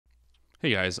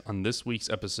Hey guys, on this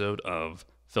week's episode of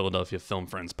Philadelphia Film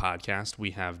Friends podcast, we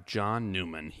have John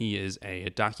Newman. He is a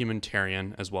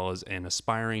documentarian as well as an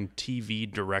aspiring TV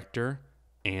director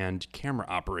and camera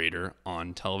operator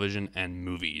on television and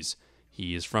movies.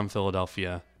 He is from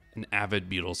Philadelphia, an avid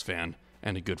Beatles fan,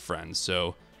 and a good friend.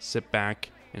 So sit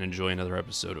back and enjoy another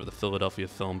episode of the Philadelphia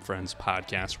Film Friends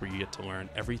podcast where you get to learn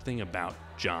everything about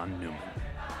John Newman.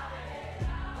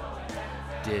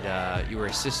 You were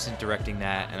assistant directing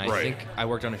that, and I Right. think I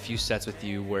worked on a few sets with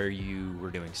you where you were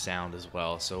doing sound as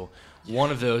well. So one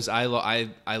of those,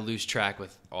 I lose track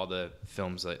with all the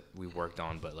films that we worked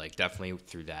on, but like definitely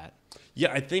through that.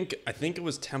 Yeah, I think it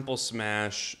was Temple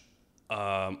Smash,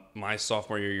 my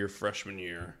sophomore year, your freshman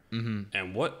year,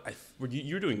 and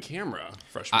you were doing camera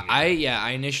freshman year.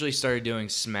 I initially started doing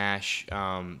Smash,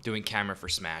 doing camera for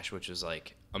Smash, which was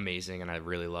like amazing, and I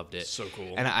really loved it. So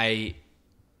cool. And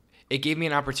it gave me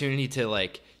an opportunity to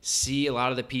like see a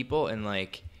lot of the people and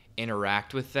like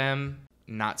interact with them,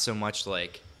 not so much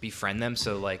like befriend them.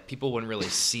 So like people wouldn't really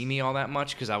see me all that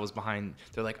much because I was behind.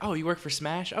 They're like, "Oh, you work for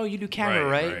Smash? Oh, you do camera,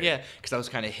 right?" Yeah, because I was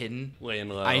kind of hidden. Laying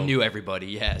low. I knew everybody,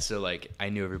 yeah. So like I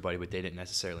knew everybody, but they didn't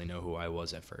necessarily know who I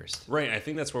was at first. Right, I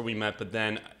think that's where we met. But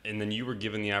then you were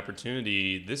given the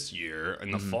opportunity this year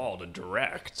in the fall to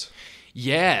direct.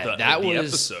 Yeah, that was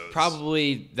episodes.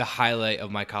 Probably the highlight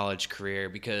of my college career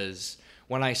because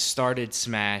when I started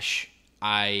Smash,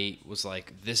 I was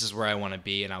like, this is where I want to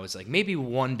be. And I was like, maybe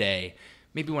one day,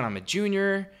 maybe when I'm a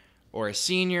junior or a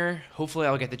senior, hopefully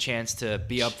I'll get the chance to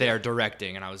be up there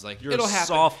directing. And I was like, You're it'll a happen.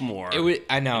 sophomore.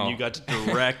 I know. And you got to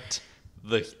direct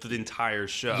the entire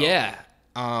show. Yeah.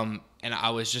 And I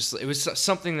was just, it was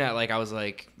something that like, I was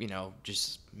like,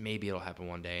 just maybe it'll happen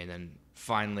one day. And then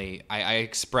finally, I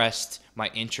expressed my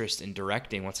interest in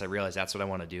directing once I realized that's what I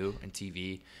want to do in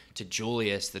TV to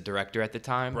Julius, the director at the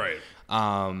time. Right.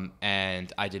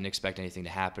 And I didn't expect anything to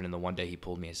happen. And the one day he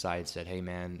pulled me aside and said, "Hey,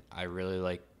 man, I really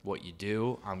like what you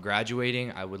do. I'm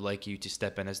graduating. I would like you to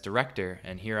step in as director."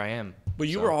 And here I am. But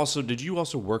did you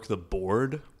also work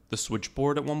the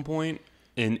switchboard at one point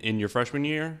in your freshman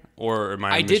year? Or am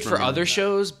I did for other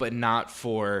shows, but not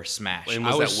for Smash. And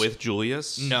was that with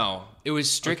Julius? No, it was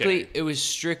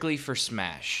strictly for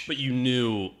Smash. But he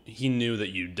knew that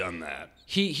you'd done that.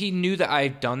 He knew that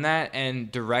I'd done that,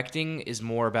 and directing is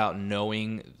more about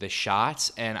knowing the shots,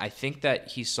 and I think that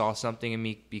he saw something in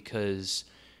me because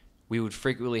we would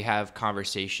frequently have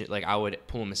conversation. Like I would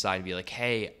pull him aside and be like,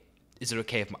 "Hey, is it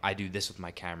okay if I do this with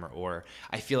my camera?" Or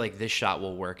I feel like this shot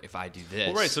will work if I do this.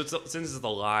 Well, right. So since it's the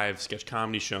live sketch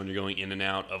comedy show, and you're going in and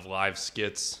out of live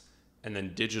skits and then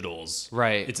digitals,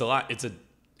 right?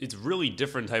 It's really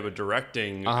different type of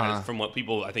directing from what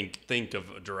people I think of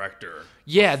a director.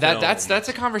 Yeah, that's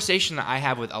a conversation that I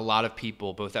have with a lot of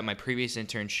people, both at my previous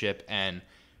internship and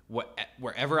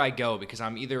wherever I go, because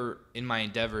I'm either in my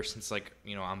endeavor since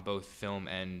I'm both film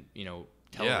and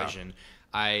television.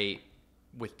 Yeah.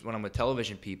 When I'm with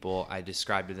television people, I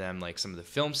describe to them like some of the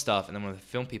film stuff, and then with the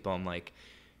film people,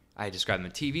 I describe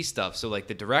them the TV stuff. So like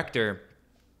the director,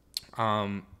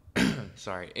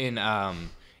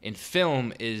 in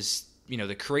film is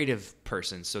the creative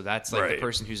person. So that's like right. the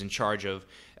person who's in charge of,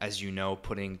 as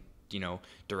putting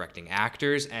directing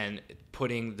actors and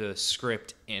putting the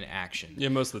script in action. Yeah,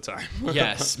 most of the time.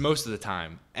 Yes, most of the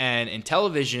time. And in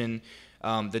television,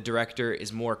 the director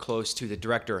is more close to the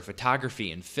director of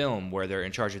photography in film, where they're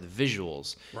in charge of the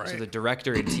visuals. Right. So the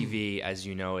director in TV, as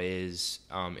is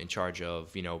in charge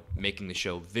of making the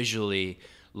show visually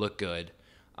look good.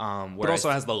 But also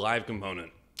has the live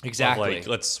component. Exactly. Like,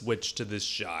 let's switch to this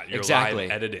shot. You're exactly.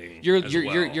 live editing.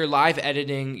 You're live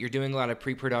editing. You're doing a lot of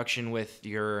pre-production with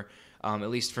your, at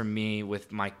least for me,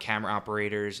 with my camera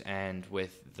operators and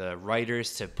with the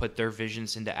writers to put their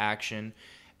visions into action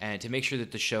and to make sure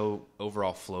that the show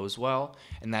overall flows well.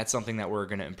 And that's something that we're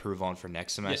going to improve on for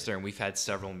next semester. Yeah. And we've had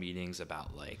several meetings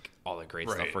about like all the great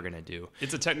stuff we're going to do.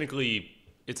 It's a technically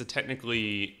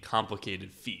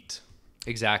complicated feat.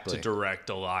 Exactly. To direct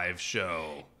a live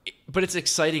show. But it's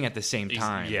exciting at the same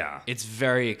time. Yeah. It's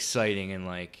very exciting and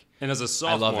And as a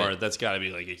sophomore, that's got to be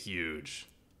like a huge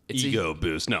ego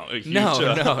boost. No, a huge, no.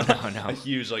 a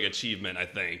huge like achievement, I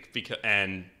think. Because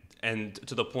and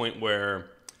to the point where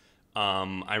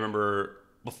I remember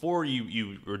before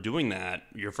you were doing that,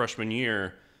 your freshman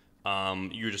year,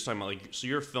 you were just talking about so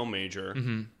you're a film major,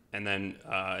 and then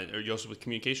are you also with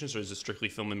communications, or is it strictly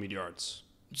film and media arts?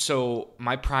 So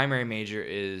my primary major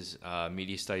is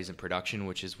media studies and production,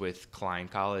 which is with Klein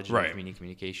College of Media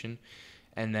Communication.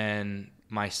 And then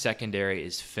my secondary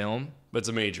is film. But it's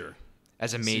a major.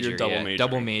 As a major, so you're double major.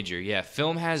 Double major, yeah.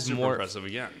 Film has Super more... impressive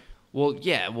again. Well,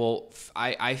 yeah. Well,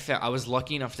 I was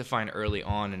lucky enough to find early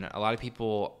on, and a lot of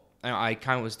people. I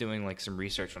kind of was doing like some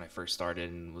research when I first started,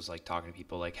 and was like talking to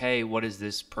people like, "Hey, what does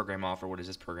this program offer? What does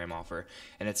this program offer?"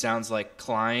 And it sounds like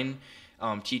Klein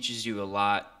teaches you a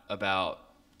lot about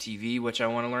TV, which I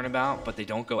want to learn about, but they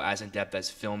don't go as in depth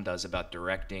as film does about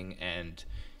directing and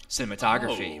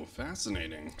cinematography. Oh,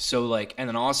 fascinating. So like, and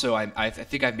then also I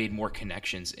think I've made more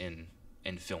connections in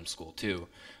film school too,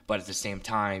 but at the same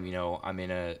time, I'm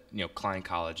in Klein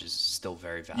College is still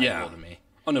very valuable to me.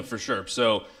 Oh no, for sure.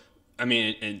 So, I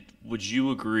mean, and would you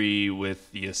agree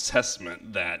with the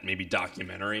assessment that maybe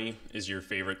documentary is your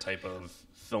favorite type of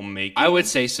filmmaking? I would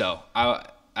say so.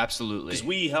 Absolutely.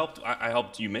 Because I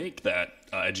helped you make that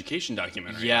education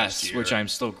documentary. Yes, last year, which I'm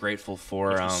still grateful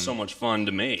for. Which was so much fun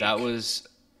to make. That was,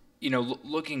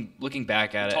 looking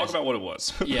back at it. Talk about what it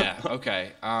was. Yeah.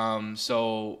 Okay.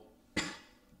 So.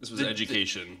 This was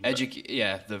education.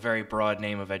 The very broad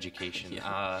name of education.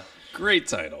 Yeah. Great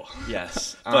title.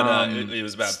 Yes. But it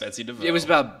was about Betsy DeVoe. It was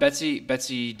about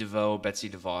Betsy DeVoe, Betsy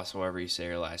DeVos, however you say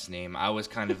her last name. I was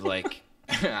kind of like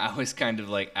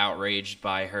outraged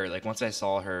by her. Like once I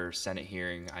saw her Senate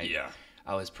hearing,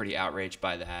 I was pretty outraged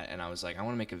by that, and I was like, I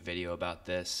want to make a video about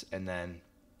this. And then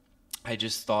I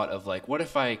just thought of like, what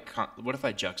if I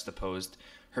juxtaposed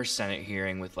her Senate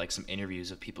hearing with like some interviews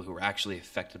of people who were actually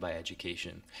affected by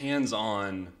education,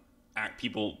 hands-on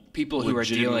people who are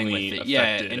dealing with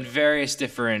it, in various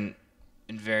different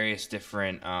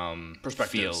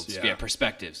perspectives, fields,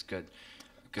 perspectives. Good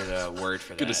word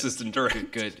for that. Good assistant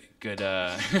director. Good.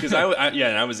 Because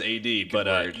I was AD,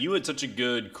 but you had such a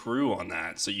good crew on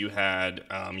that. So you had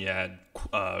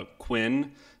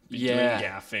Quinn. Doing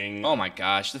gaffing. Oh my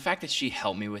gosh, the fact that she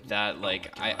helped me with that,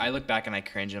 like I look back and I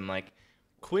cringe. I'm like,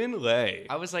 Quinn Lay.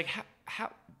 I was like,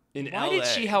 how in why LA. did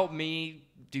she help me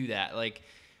do that? Like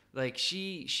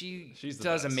she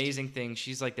does best. amazing things.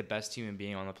 She's like the best human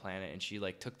being on the planet, and she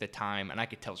like took the time, and I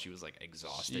could tell she was like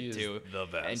exhausted too. The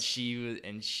best.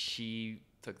 And she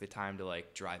took the time to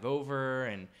like drive over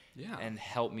and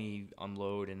help me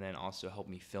unload, and then also help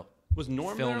me film. Was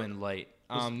Norm film there? and light.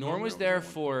 Norm was there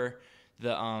for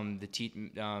the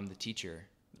teacher.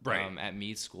 Right. At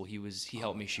Meade School, he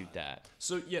helped me shoot that.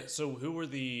 So who were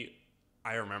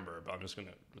I remember, but I'm just gonna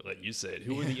let you say it.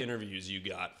 Who were the interviews you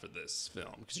got for this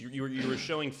film? Because you were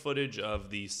showing footage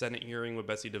of the Senate hearing with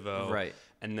Betsy DeVoe, right?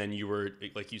 And then you were,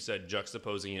 like you said,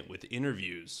 juxtaposing it with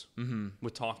interviews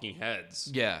with talking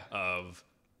heads, of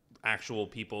actual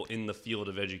people in the field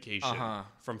of education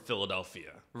from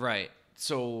Philadelphia, right?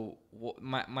 So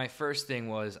my first thing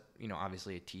was,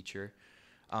 obviously a teacher,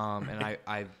 and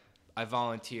I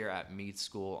volunteer at Meade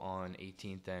School on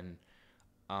 18th and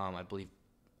I believe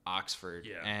Oxford.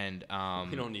 Yeah. And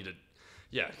we don't need to.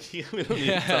 Yeah, we don't need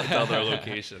to tell their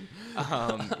location.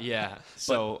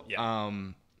 So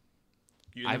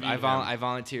I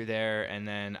volunteer there, and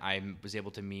then I was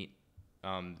able to meet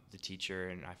the teacher,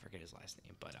 and I forget his last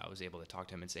name, but I was able to talk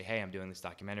to him and say, hey, I'm doing this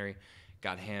documentary.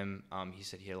 Got him. He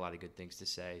said he had a lot of good things to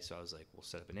say, so I was like, we'll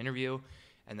set up an interview.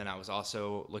 And then I was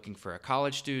also looking for a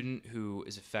college student who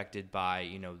is affected by,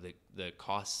 the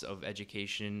costs of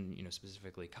education,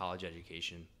 specifically college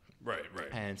education. Right.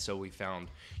 And so we found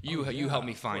you. You helped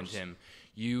me find him.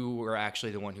 You were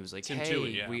actually the one who was like, Tim hey,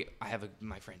 Toohey, I have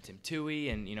my friend Tim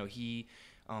Toohey, and he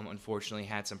unfortunately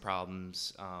had some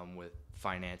problems with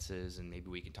finances, and maybe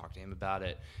we can talk to him about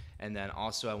it. And then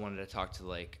also I wanted to talk to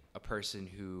like a person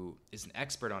who is an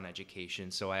expert on education.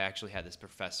 So I actually had this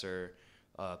professor,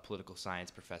 political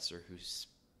science professor,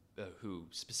 who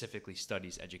specifically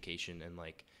studies education and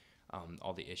like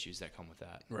all the issues that come with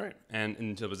that. Right.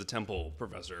 And it was a Temple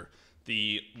professor.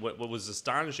 What was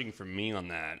astonishing for me on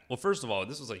that, well, first of all,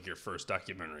 this was like your first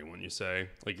documentary, wouldn't you say?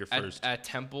 Like your first at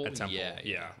Temple? At Temple,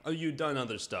 yeah. Oh, you'd done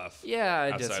other stuff. Yeah, I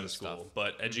did outside some of school, stuff.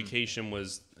 but education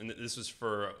was, and this was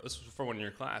for one of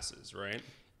your classes, right?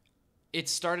 It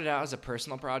started out as a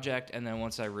personal project, and then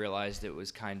once I realized it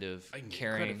was kind of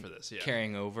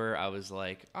carrying over, I was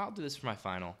like, I'll do this for my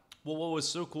final. Well, what was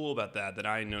so cool about that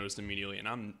I noticed immediately,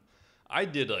 and I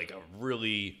did like a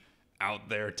really out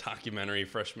there documentary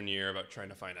freshman year about trying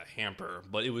to find a hamper,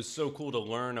 but it was so cool to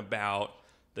learn about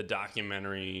the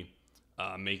documentary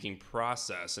making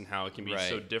process and how it can be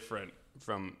so different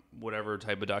from whatever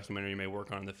type of documentary you may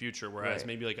work on in the future. Whereas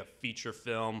maybe like a feature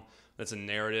film that's a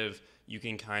narrative, you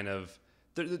can kind of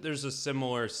there's a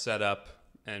similar setup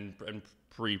and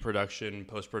pre-production,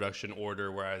 post-production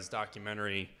order. Whereas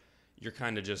documentary, you're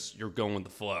kind of you're going with the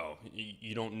flow.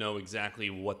 You don't know exactly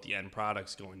what the end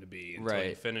product's going to be until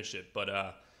you finish it.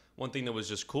 But one thing that was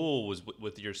just cool was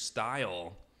with your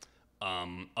style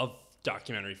of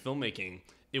documentary filmmaking,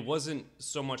 it wasn't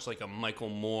so much like a Michael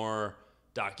Moore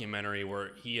documentary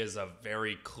where he has a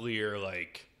very clear,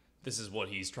 like, this is what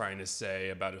he's trying to say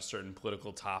about a certain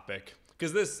political topic.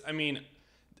 Because this, I mean,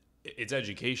 it's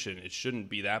education. It shouldn't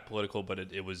be that political, but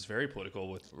it was very political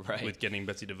with getting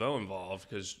Betsy DeVoe involved.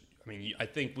 Because, I mean, I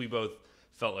think we both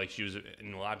felt like she was,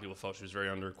 and a lot of people felt she was very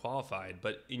underqualified.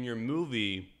 But in your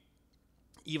movie,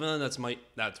 even though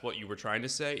that's what you were trying to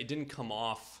say, it didn't come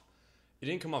off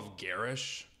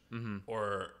garish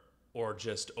or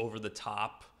just over the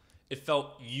top. It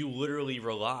felt you literally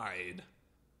relied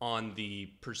on the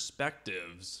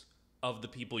perspectives of the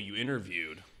people you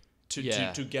interviewed to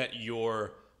get to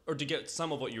get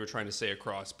some of what you were trying to say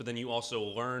across. But then you also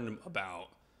learned about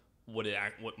what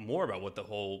the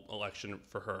whole election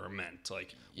for her meant.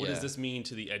 Like, what does this mean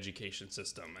to the education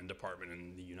system and department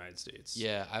in the United States?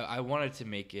 Yeah, I wanted to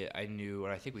make it. I knew,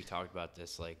 and I think we talked about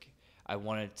this. Like, I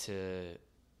wanted to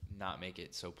not make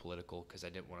it so political because I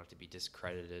didn't want it to be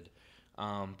discredited.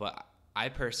 But I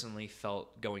personally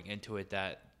felt going into it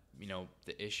that, you know,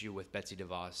 the issue with Betsy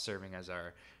DeVos serving as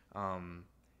our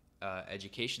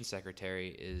education secretary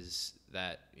is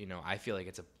that, you know, I feel like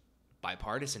it's a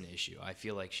bipartisan issue. I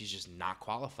feel like she's just not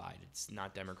qualified. It's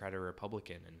not Democrat or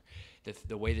Republican. And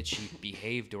the way that she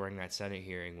behaved during that Senate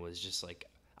hearing was just like,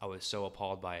 I was so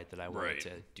appalled by it that I wanted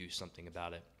to do something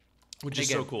about it. Which is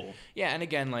so cool. Yeah, and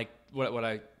again, like what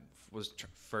I was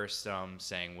first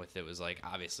saying with it was like,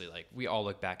 obviously, like, we all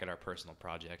look back at our personal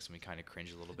projects and we kind of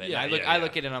cringe a little bit. Yeah, I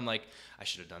look at it and I'm like, I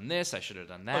should have done this, I should have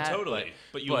done that. Oh, totally.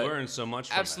 But you learn so much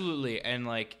from absolutely. It. And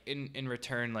like in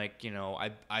return, like, you know,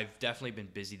 I've definitely been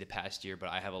busy the past year, but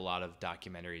I have a lot of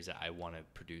documentaries that I want to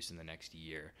produce in the next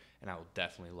year, and I will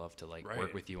definitely love to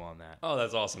work with you on that. Oh,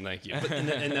 that's awesome. Thank you.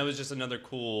 And that was just another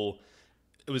cool.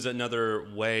 It was another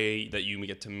way that you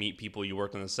get to meet people you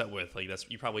worked on the set with. Like,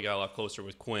 you probably got a lot closer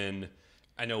with Quinn.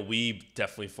 I know we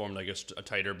definitely formed like a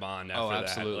tighter bond after that.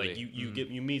 Absolutely. Like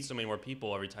you meet so many more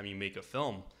people every time you make a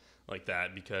film like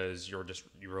that because you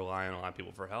rely on a lot of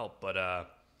people for help. But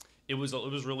it was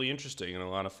really interesting and a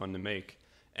lot of fun to make.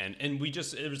 And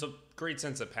it was a great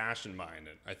sense of passion behind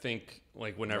it. I think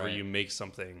like whenever you make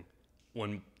something,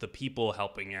 when the people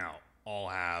helping out all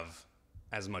have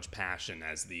as much passion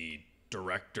as the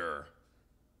director,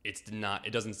 it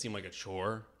doesn't seem like a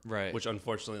chore, right? Which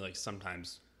unfortunately, like,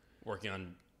 sometimes working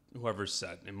on whoever's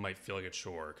set, it might feel like a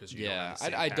chore because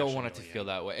I don't want it to feel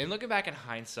that way. And looking back in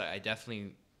hindsight, I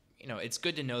definitely, you know, it's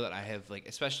good to know that I have, like,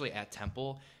 especially at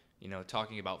Temple, you know,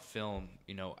 talking about film,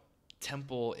 you know,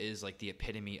 Temple is like the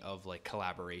epitome of like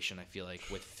collaboration. I feel like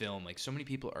with film, like, so many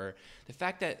people the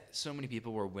fact that so many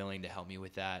people were willing to help me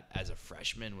with that as a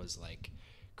freshman was like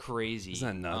crazy.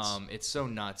 Isn't that nuts? It's so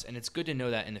nuts, and it's good to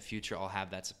know that in the future I'll have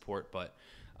that support. But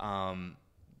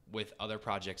with other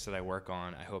projects that I work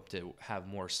on, I hope to have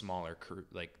more smaller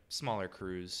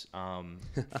crews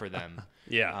for them.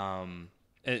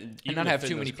 And not have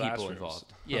too many people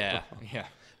involved. Yeah.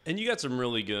 And you got some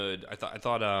really good. I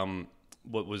thought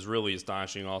what was really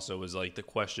astonishing also was like the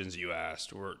questions you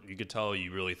asked, where you could tell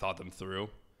you really thought them through,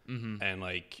 and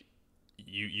like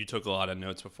you took a lot of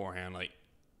notes beforehand, like,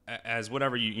 as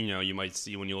whatever you might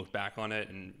see when you look back on it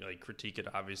and like critique it,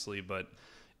 obviously, but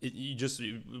it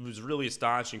was really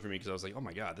astonishing for me because I was like, oh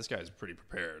my god, this guy's pretty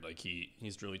prepared. Like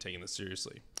he's really taking this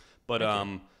seriously. But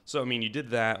so I mean, you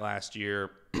did that last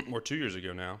year or 2 years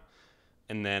ago now,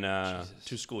 and then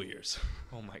 2 school years.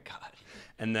 Oh my god.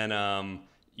 And then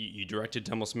you directed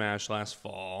Temple Smash last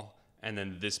fall. And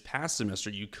then this past semester,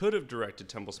 you could have directed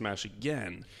Temple Smash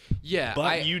again. Yeah,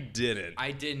 but you didn't.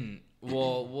 I didn't.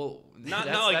 Well, not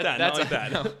like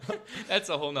that. No, that's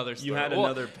a whole nother story. You had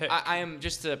another pick. I am,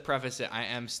 just to preface it, I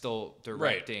am still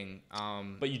directing.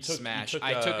 Right. But you took Smash.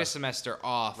 I took a semester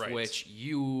off, which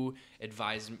you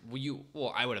advised.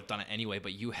 I would have done it anyway,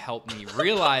 but you helped me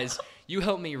realize.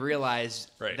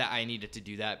 That I needed to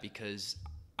do that because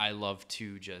I love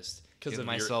to just give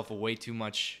myself way too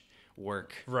much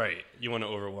work. Right. You want to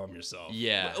overwhelm yourself.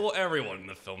 Yeah. Well, everyone in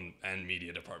the film and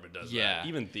media department does that.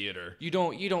 Even theater. You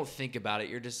don't think about it.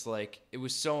 You're just like, it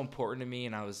was so important to me,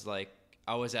 and I was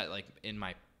at like in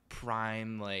my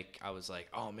prime, like I was like,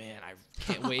 oh man, I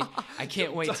can't wait. I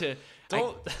can't wait to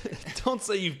don't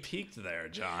say you peaked there,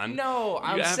 John. No,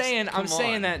 I'm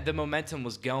saying that the momentum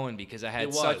was going because I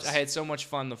had so much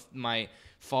fun my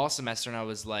fall semester, and I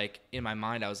was like, in my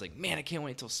mind, I was like, man, I can't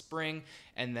wait until spring.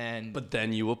 But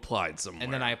then you applied somewhere.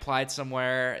 And then I applied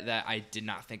somewhere that I did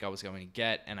not think I was going to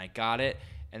get, and I got it.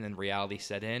 And then reality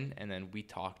set in, and then we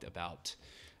talked about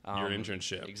your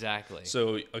internship. Exactly.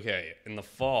 So, okay, in the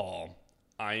fall,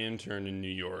 I interned in New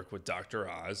York with Dr.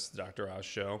 Oz, the Dr. Oz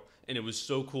show, and it was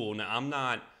so cool.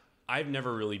 Now, I've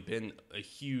never really been a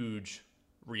huge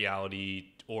reality,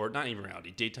 or not even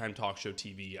reality, daytime talk show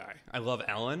TV guy. I love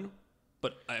Ellen,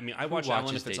 but I mean, I Who watch Ellen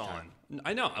watches if it's daytime? on.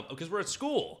 I know, because we're at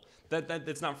school.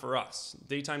 That's not for us.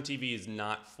 Daytime TV is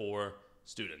not for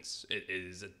students. It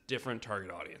is a different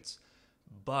target audience.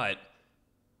 But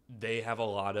they have a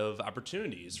lot of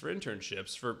opportunities for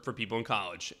internships for people in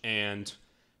college. And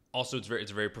also,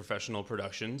 it's very professional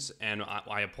productions. And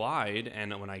I applied,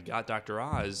 and when I got Dr.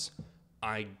 Oz,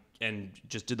 and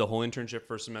just did the whole internship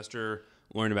first semester,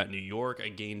 learned about New York. I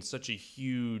gained such a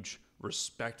huge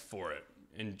respect for it,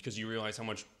 and because you realize how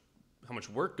much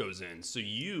work goes in. So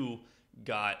you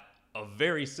got a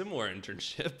very similar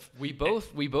internship. We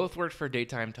both worked for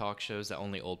daytime talk shows that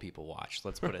only old people watch.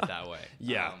 Let's put it that way.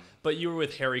 Yeah, but you were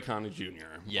with Harry Connick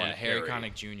Jr. Yeah, Harry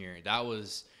Connick Jr. That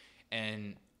was,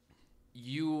 and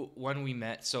you, when we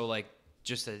met, so like,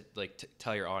 just to like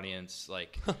tell your audience,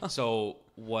 like, so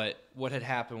what had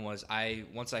happened was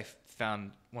once I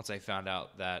found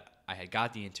out that I had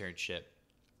got the internship,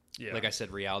 like I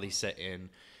said, reality set in.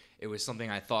 It was something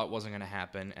I thought wasn't going to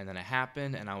happen, and then it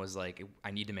happened, and I was like,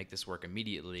 I need to make this work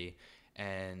immediately.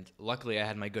 And luckily, I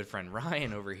had my good friend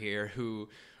Ryan over here, who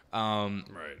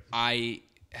I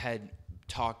had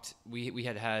talked. We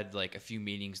had like a few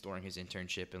meetings during his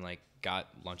internship, and like got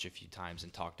lunch a few times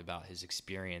and talked about his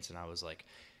experience. And I was like,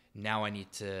 now I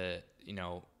need to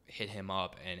hit him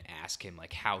up and ask him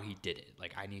like how he did it.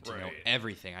 Like, I need to know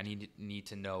everything. I need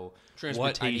to know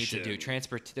what I need to do.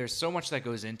 There's so much that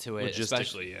goes into it.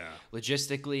 Logistically,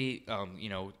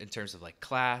 Logistically, in terms of like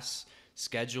class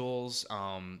schedules,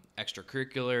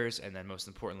 extracurriculars, and then most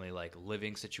importantly, like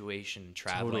living situation and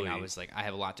traveling. Totally. I was like, I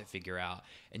have a lot to figure out,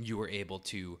 and you were able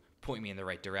to point me in the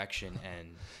right direction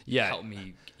and help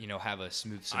me, have a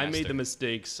smooth semester. I made the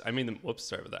mistakes. I made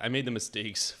the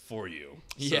mistakes for you.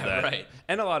 Right.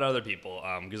 And a lot of other people,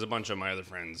 because a bunch of my other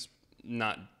friends,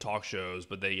 not talk shows,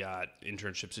 but they got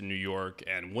internships in New York.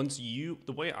 And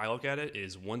the way I look at it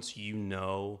is once you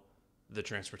know the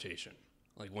transportation,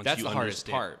 like once that's you the hardest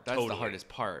understand, part. That's the hardest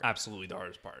part. Absolutely the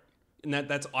hardest part. And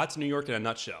that's New York in a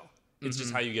nutshell. It's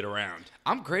just how you get around.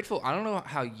 I'm grateful. I don't know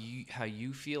how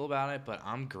you feel about it, but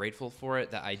I'm grateful for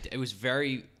it. It was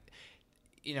very,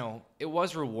 it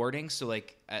was rewarding. So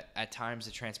like at times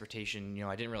the transportation,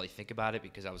 I didn't really think about it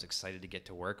because I was excited to get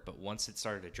to work. But once it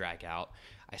started to drag out,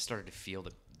 I started to feel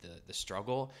the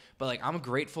struggle. But like, I'm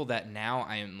grateful that now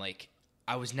I am like,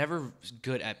 I was never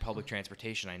good at public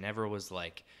transportation. I never was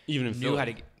like even in Philly. how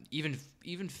to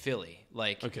even Philly.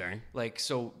 Like, okay. Like,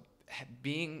 so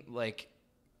being like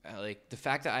the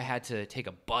fact that I had to take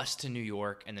a bus to New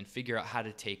York and then figure out how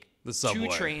to take the subway.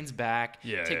 2 trains back,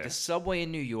 take the subway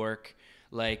in New York,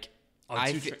 like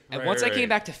once I came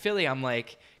back to Philly, I'm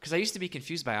like, because I used to be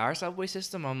confused by our subway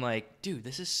system. I'm like, dude,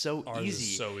 this is so Ours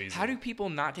easy. Is so easy. How do people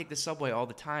not take the subway all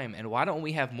the time? And why don't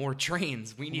we have more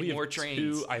trains? We need more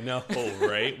trains. I know,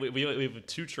 right? we have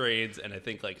 2 trains and I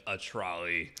think like a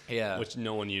trolley, which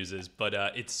no one uses. But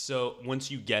it's so, once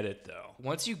you get it though.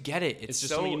 Once you get it, it's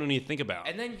just something you don't need to think about.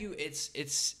 And then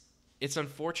it's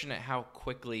unfortunate how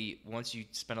quickly, once you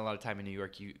spend a lot of time in New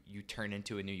York, you turn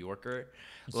into a New Yorker.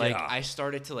 Like, I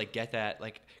started to like get that,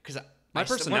 like, because my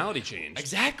personality changed.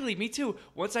 Exactly, me too.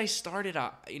 Once I started,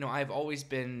 I've always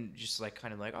been just like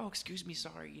kind of like, oh, excuse me,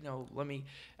 sorry,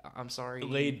 I'm sorry.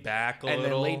 Laid back a little.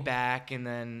 And then laid back, and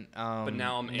then. But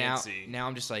now I'm antsy. Now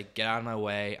I'm just like, get out of my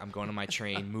way. I'm going to my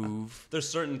train. Move. There's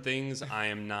certain things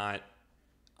I'm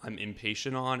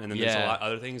impatient on, and then there's a lot of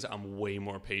other things I'm way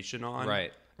more patient on.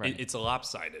 Right. It's a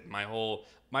lopsided.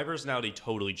 My personality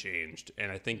totally changed, and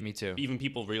I think me too. Even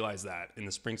people realize that in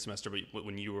the spring semester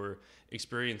when you were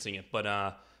experiencing it. But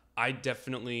I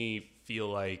definitely feel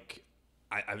like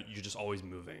you're just always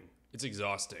moving. It's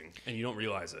exhausting, and you don't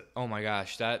realize it. Oh my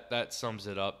gosh, that sums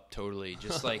it up totally.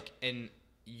 Just like, and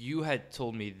you had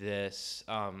told me this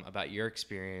about your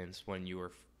experience when you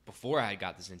were before I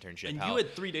got this internship. And you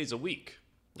had 3 days a week.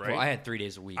 Right? Well, I had 3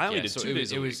 days a week. I only did 2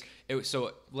 days a week.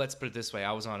 So let's put it this way: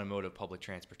 I was on a mode of public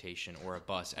transportation or a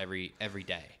bus every day. Every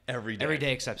day. Every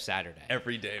day except Saturday.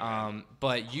 Every day. Man.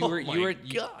 But you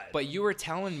were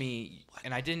telling me,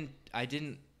 and I didn't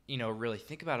really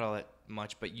think about all that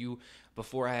much. But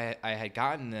before I had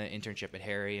gotten the internship at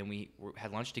Harry and we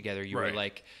had lunch together, you were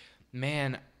like,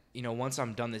 man, once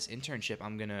I'm done this internship,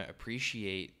 I'm gonna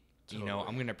appreciate. Totally.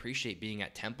 I'm going to appreciate being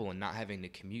at Temple and not having to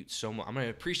commute so much. I'm going to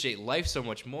appreciate life so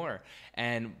much more.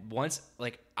 And once,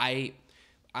 like,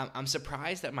 I'm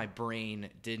surprised that my brain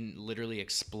didn't literally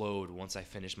explode once I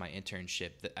finished my internship.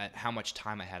 At how much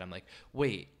time I had, I'm like,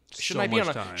 wait, shouldn't I be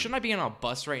on a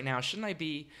bus right now? Shouldn't I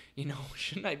be,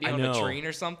 shouldn't I be on a train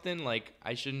or something? Like,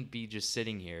 I shouldn't be just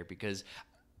sitting here, because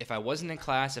if I wasn't in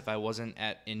class, if I wasn't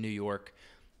in New York,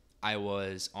 I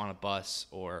was on a bus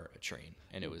or a train,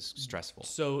 and it was stressful.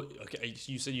 So, okay,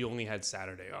 you said you only had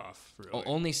Saturday off. Really.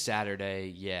 Only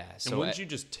Saturday, yeah. So and wouldn't you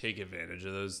just take advantage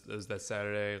of those that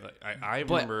Saturday? Like I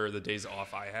remember the days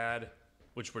off I had,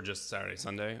 which were just Saturday,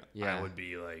 Sunday. Yeah. I would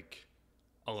be like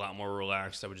a lot more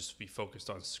relaxed. I would just be focused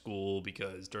on school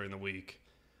because during the week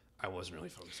I wasn't really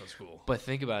focused on school. But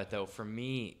think about it though. For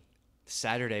me,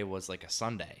 Saturday was like a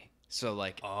Sunday. So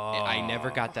like I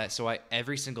never got that. So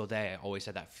every single day I always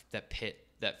had that feeling,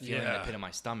 that pit in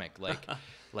my stomach,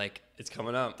 like it's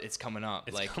coming up. It's coming up.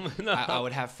 It's like coming up. I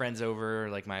would have friends over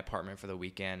like my apartment for the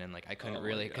weekend, and like I couldn't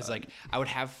really, because like I would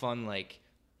have fun like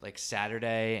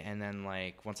Saturday, and then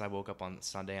like once I woke up on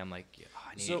Sunday, I'm like,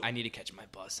 I need to catch my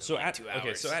bus in like 2 hours.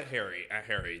 Okay, so at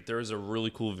Harry, there was a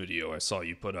really cool video I saw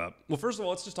you put up. Well, first of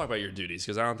all, let's just talk about your duties,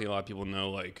 because I don't think a lot of people know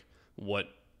like what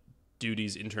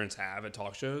duties interns have at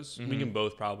talk shows. We can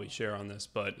both probably share on this,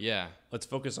 but yeah, let's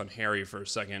focus on Harry for a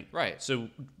second. Right. So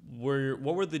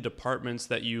what were the departments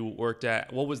that you worked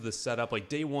at? What was the setup? Like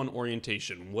day one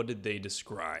orientation, what did they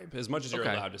describe? As much as you're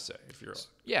allowed to say, if you're...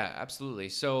 Yeah, absolutely.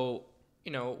 So,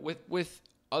 with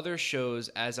other shows,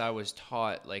 as I was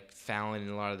taught, like Fallon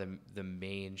and a lot of the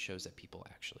main shows that people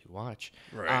actually watch,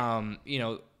 right.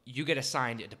 You get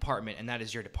assigned a department, and that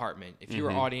is your department. If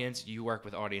you're audience, you work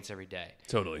with audience every day.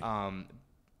 Totally.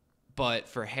 But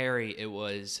for Harry,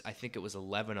 I think it was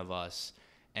 11 of us,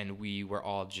 and we were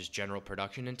all just general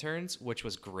production interns, which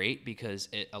was great because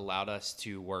it allowed us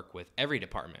to work with every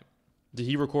department. Did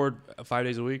he record 5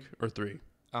 days a week or 3?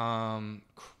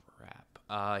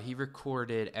 He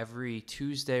recorded every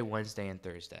Tuesday, Wednesday, and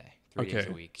Thursday, 3 days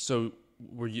a week. So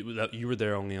you were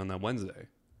there only on that Wednesday?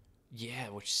 Yeah,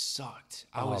 which sucked.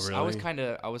 Really? I was kind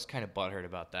of butthurt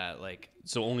about that. Like,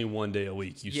 so only 1 day a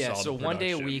week. So 1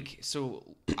 day a week. So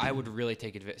I would really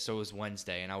take advantage. So it was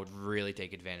Wednesday, and I would really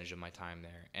take advantage of my time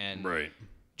there. And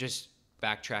just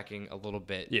backtracking a little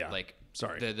bit. Yeah. Like,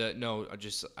 sorry.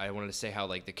 I wanted to say how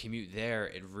like the commute there,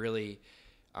 it really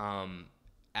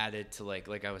added to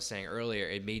like I was saying earlier,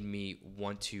 it made me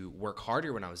want to work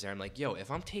harder when I was there. I'm like, yo,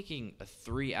 if I'm taking a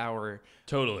 3-hour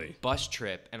bus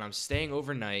trip and I'm staying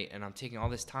overnight and I'm taking all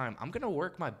this time, I'm gonna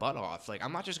work my butt off. Like,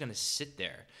 I'm not just gonna sit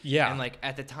there. Yeah. And like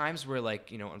at the times where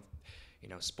like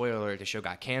spoiler alert, the show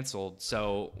got canceled.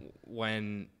 So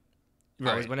whenever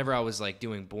I was like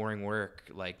doing boring work,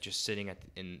 like just sitting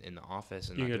in the office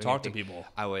and you're gonna talk to people.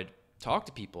 I would talk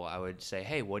to people. I would say,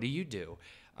 hey, what do you do?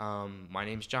 My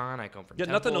name's John. I come from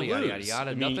Temple, nothing to yada, lose.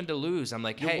 yada, yada. Nothing to lose. I'm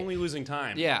like, you're hey. only losing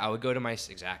time. Yeah, I would go to my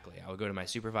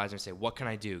supervisor and say, what can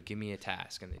I do? Give me a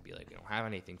task. And they'd be like, we don't have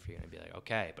anything for you. And I'd be like,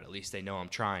 okay, but at least they know I'm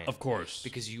trying. Of course.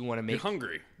 Because you want to make... You're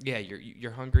hungry. Yeah,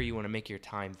 you're hungry. You want to make your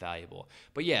time valuable.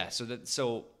 But yeah,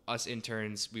 so us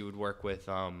interns, we would work with...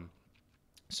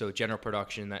 So general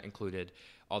production, that included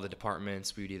all the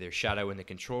departments. We would either shadow in the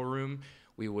control room.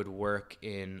 We would work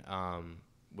in...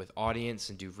 with audience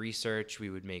and do research. We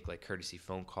would make like courtesy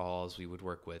phone calls. We would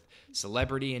work with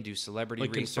celebrity and do celebrity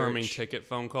like research. Confirming ticket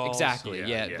phone calls. Exactly.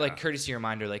 Yeah. Like courtesy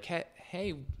reminder, like,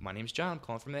 hey, my name's John. I'm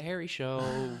calling from the Harry Show.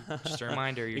 Just a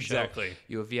reminder, your show.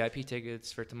 You have VIP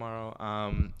tickets for tomorrow.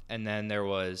 And then there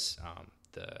was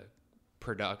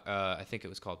I think it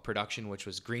was called production, which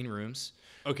was green rooms.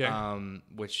 Okay.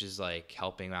 Which is like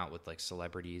helping out with like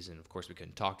celebrities, and of course we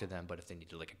couldn't talk to them, but if they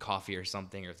needed like a coffee or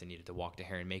something, or if they needed to walk to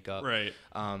hair and makeup. Right.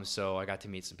 So I got to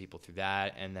meet some people through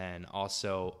that, and then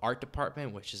also art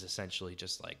department, which is essentially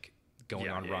just like going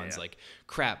on runs. Like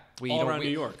crap. All around New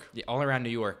York. Yeah, all around New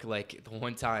York. Like the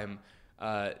one time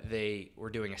they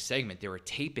were doing a segment, they were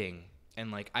taping. And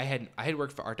like I had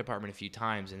worked for art department a few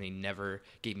times, and they never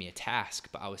gave me a task.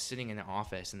 But I was sitting in the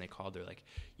office, and they called. They're like,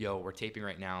 "Yo, we're taping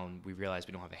right now, and we realized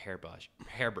we don't have a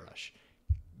hairbrush.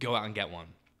 Go out and get one."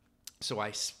 So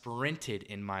I sprinted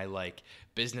in my like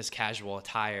business casual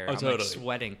attire. I'm like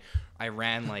sweating. I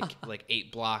ran like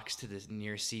 8 blocks to the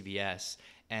nearest CVS,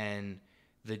 and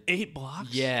the 8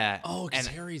 blocks. Yeah. Oh, because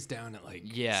Harry's down at like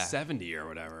 70 or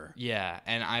whatever. Yeah,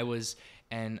 and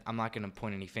I'm not going to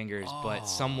point any fingers, but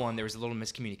there was a little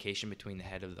miscommunication between the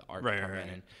head of the art department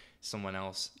and someone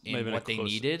else in what they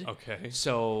needed. Okay.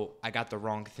 So I got the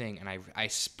wrong thing, and I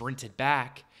sprinted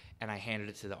back, and I handed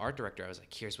it to the art director. I was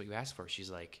like, here's what you asked for.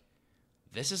 She's like,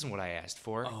 this isn't what I asked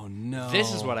for. Oh, no.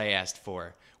 This is what I asked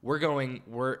for. We're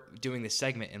doing this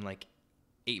segment in like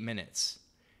 8 minutes.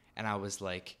 And I was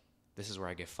like, this is where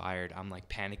I get fired. I'm like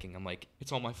panicking. I'm like,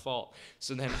 it's all my fault.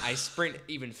 So then I sprint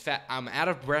even I'm out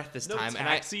of breath this time. No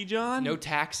taxi, John? No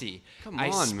taxi. Come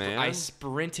on, man. I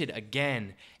sprinted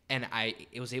again, and I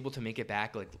was able to make it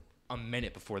back like a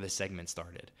minute before the segment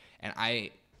started. And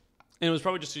And it was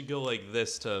probably just to go like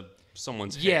this to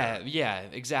someone's Yeah, hair.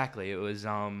 exactly. It was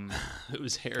It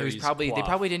was Harry's. it was probably they coif.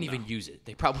 probably didn't even use it.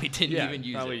 They probably didn't even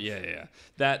use probably, it. Yeah.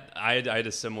 That I had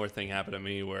a similar thing happen to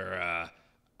me where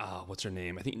what's her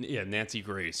name? I think Nancy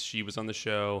Grace. She was on the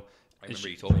show. I remember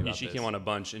you told me about She this. came on a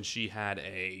bunch, and she had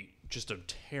just a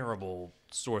terrible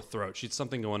sore throat. She had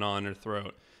something going on in her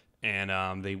throat,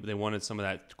 and they wanted some of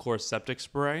that Chloraseptic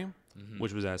spray,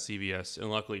 which was at CVS. And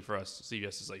luckily for us,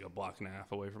 CVS is like a block and a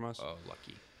half away from us. Oh,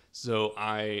 lucky. So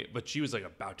but she was like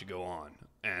about to go on,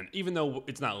 and even though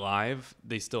it's not live,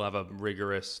 they still have a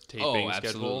rigorous taping schedule.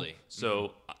 Absolutely.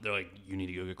 So they're like, you need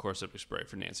to go get Chloraseptic spray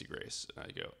for Nancy Grace. And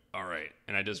I go, all right,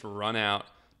 and I just run out.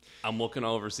 I'm looking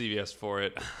all over CVS for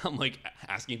it. I'm like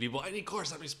asking people, I need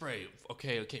Chloraseptic spray.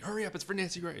 Okay, hurry up, it's for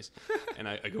Nancy Grace. And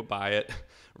I go buy it,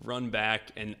 run back,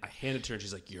 and I hand it to her, and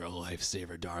she's like, you're a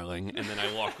lifesaver, darling. And then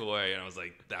I walk away, and I was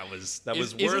like, that was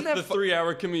worth the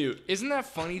 3-hour commute. Isn't that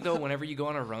funny though? Whenever you go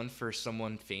on a run for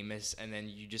someone famous, and then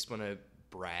you just want to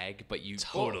brag, but you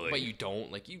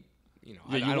don't like you. You know,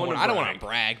 Yeah, I don't want to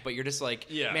brag, but you're just like,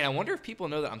 Yeah. man, I wonder if people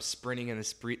know that I'm sprinting in the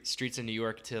streets of New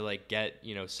York to like get,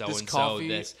 you know, so This and so. coffee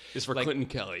This is for like, Clinton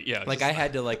Kelly. Yeah, like I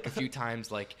had to like a few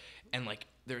times like, and like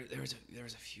there was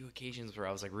a few occasions where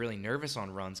I was like really nervous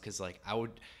on runs because like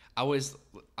I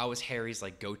was Harry's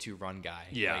like go-to run guy.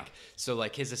 Yeah. Like, so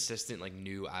like his assistant like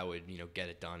knew I would, you know, get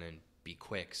it done and be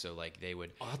quick. So like they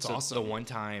would. Oh, that's so awesome. The one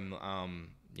time,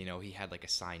 you know, he had like a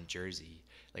signed jersey,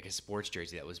 like a sports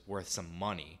jersey that was worth some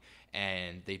money,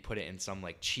 and they put it in some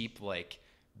like cheap like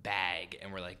bag,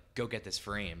 and we're like, go get this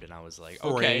framed. And I was like,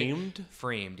 Framed?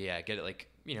 Framed, yeah, get it like,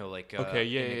 you know, like Okay,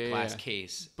 yeah, in a yeah, glass yeah.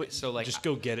 case. But so like just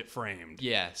go get it framed.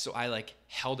 yeah, so I like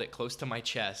held it close to my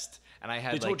chest, and I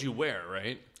had They told you where,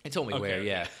 right? It told me Okay, where, okay.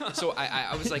 yeah. So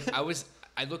I was like,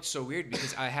 I looked so weird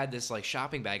because I had this like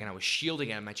shopping bag and I was shielding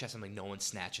it on my chest. I'm like, no one's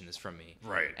snatching this from me.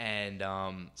 Right. And I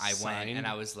went Signed? and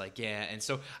I was like, yeah. And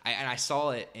so I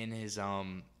saw it in his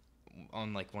on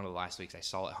like one of the last weeks. I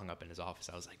saw it hung up in his office.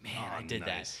 I was like, man, Oh, I did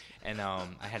nice. that. And I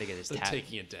had to get his They're tap.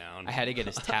 taking it down. I had to get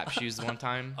his tap shoes one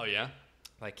time. Oh yeah.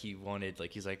 Like he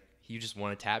just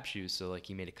wanted tap shoes, so like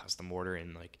he made a custom order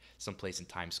in like some place in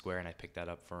Times Square, and I picked that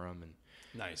up for him. And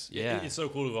Nice. Yeah. It's so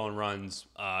cool to go on runs,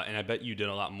 and I bet you did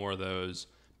a lot more of those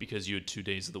because you had 2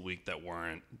 days of the week that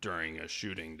weren't during a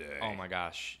shooting day. oh my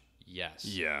gosh, yes,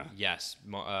 Yeah. yes.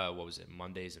 What was it?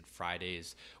 Mondays and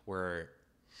Fridays were,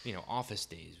 you know, office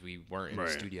days. We weren't in the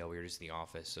Right. studio; we were just in the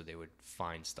office, so they would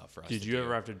find stuff for us. Did to you do.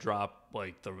 ever have to drop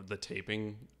like the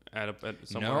taping at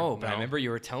somewhere? No, but I remember you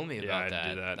were telling me Yeah, about I'd that.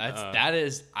 do that. That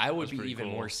is, I would that's be pretty even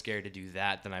cool. more scared to do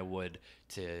that than I would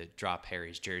to drop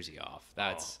Harry's jersey off.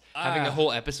 That's Oh. having a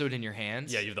whole episode in your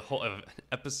hands. Yeah, you have the whole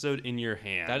episode in your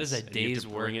hands. That is a and you have day's to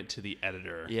bring work. it to the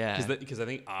editor. Yeah. because I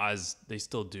think Oz they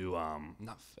still do I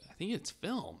think it's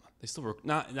film. They still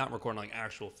not recording like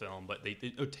actual film, but they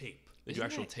tape. They do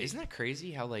actual tape. Isn't that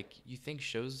crazy how like you think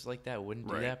shows like that wouldn't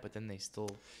do Right. that, but then they still.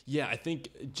 Yeah, I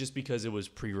think just because it was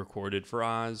pre-recorded for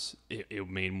Oz, it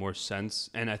made more sense.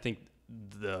 And I think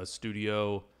the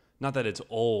studio, not that it's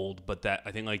old, but that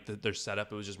I think like their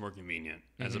setup, it was just more convenient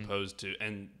as opposed to,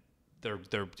 and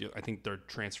I think they're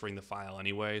transferring the file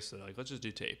anyway, so they're like, let's just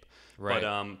do tape. Right. But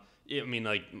I mean,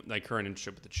 like her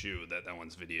internship with the Chew, that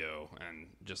one's video, and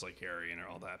just like Harry and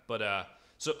all that. But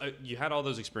so you had all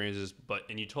those experiences,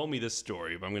 and you told me this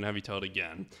story, but I'm gonna have you tell it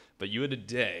again. But you had a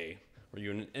day where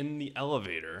you were in the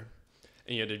elevator,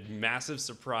 and you had a massive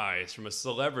surprise from a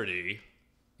celebrity.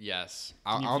 Yes,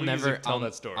 Can you I'll please never tell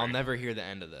that story? I'll never hear the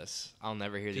end of this. I'll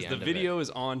never hear the Because end the of it. video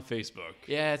is on Facebook.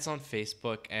 Yeah, it's on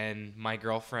Facebook, and my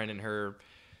girlfriend and her,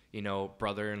 you know,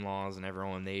 brother-in-laws and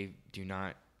everyone, they do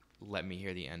not let me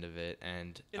hear the end of it.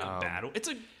 And In a bad way.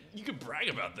 You could brag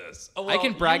about this. Oh, I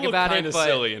can brag you look about it, kinda but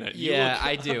silly in it. You yeah, look-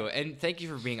 I do. And thank you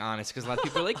for being honest, because a lot of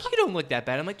people are like, "You don't look that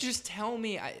bad." I'm like, "Just tell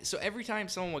me." So every time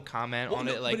someone would comment on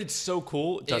no, it, like, but it's so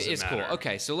cool. It doesn't it's matter. cool.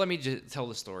 Okay, so let me just tell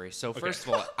the story. So first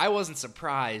of all, I wasn't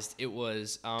surprised. It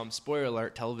was spoiler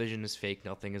alert: television is fake,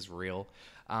 nothing is real.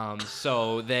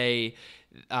 So they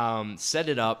set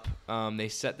it up. They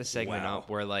set the segment Wow. up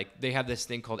where like they have this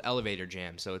thing called elevator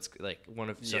jam. So it's like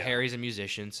Yeah. Harry's a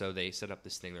musician, so they set up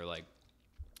this thing. They're like,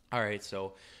 all right,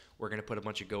 so we're gonna put a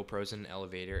bunch of GoPros in an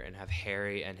elevator and have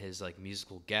Harry and his like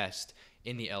musical guest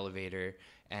in the elevator,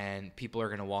 and people are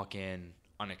gonna walk in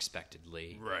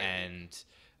unexpectedly, Right.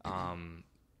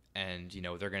 and you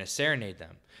know they're gonna serenade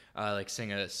them, like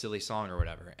sing a silly song or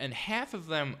whatever. And half of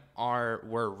them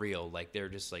were real, like they're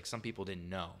just like some people didn't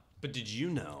know. But did you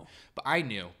know? But I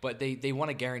knew. But they want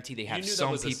to guarantee they have You knew some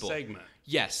that was people. a segment.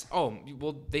 Yes. Oh,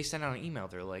 well, they sent out an email.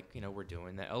 They're like, you know, we're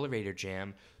doing the elevator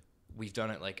jam. We've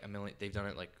done it like a million. They've done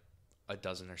it like a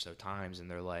dozen or so times, and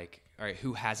they're like, all right,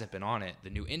 who hasn't been on it? The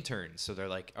new interns. So they're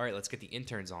like, all right, let's get the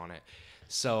interns on it.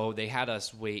 So they had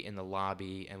us wait in the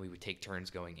lobby, and we would take turns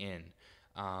going in.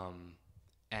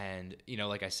 And, you know,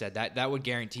 like I said, that would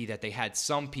guarantee that they had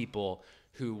some people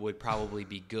who would probably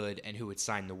be good and who would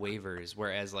sign the waivers,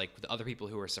 whereas, like, the other people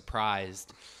who were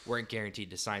surprised weren't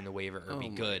guaranteed to sign the waiver or be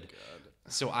good.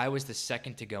 So I was the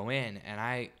second to go in, and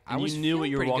I was knew what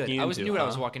you were walking into. I knew what I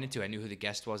was walking into. I knew who the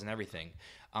guest was and everything.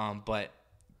 But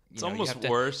it's almost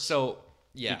worse. So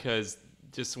yeah, because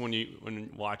just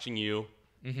when watching you,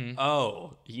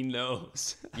 oh, he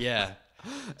knows. Yeah.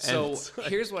 So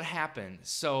here's what happened.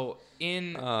 So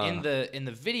in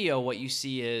the video, what you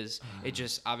see is it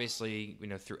just obviously, you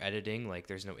know, through editing, like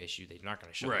there's no issue. They're not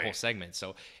going to show the whole segment.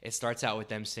 So it starts out with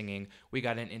them singing, "We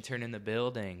got an intern in the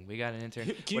building. We got an intern."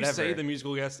 Can you say the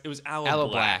musical guest? It was Aloe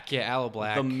Black. Yeah, Aloe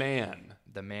Black. The man.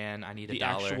 The man. I need $1. The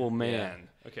actual man.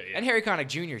 Yeah. Okay. Yeah. And Harry Connick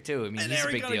Jr. too. I mean, he's a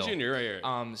big deal. Harry Connick Jr.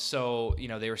 Right. So you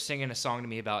know, they were singing a song to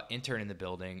me about intern in the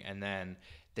building, and then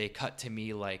they cut to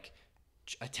me like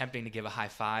attempting to give a high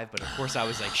five, but of course I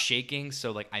was like shaking,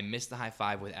 so like I missed the high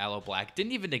five with Aloe Black.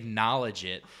 Didn't even acknowledge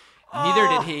it. Neither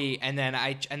did he. And then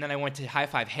I went to high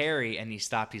five Harry, and he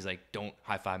stopped. He's like, "Don't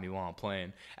high five me while I'm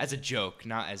playing," as a joke,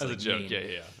 not as like, a joke. mean.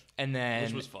 Yeah. And then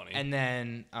which was funny. And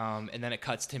then it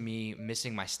cuts to me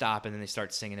missing my stop, and then they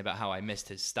start singing about how I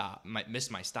missed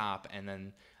my stop, and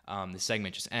then the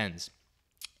segment just ends.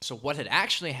 So what had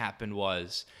actually happened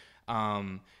was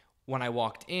when I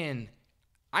walked in,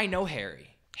 I know Harry.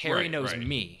 Harry knows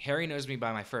me. Harry knows me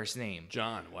by my first name.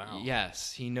 John, wow.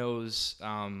 Yes, he knows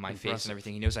my face and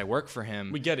everything. He knows I work for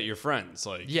him. We get it, you're friends.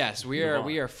 Like, yes, we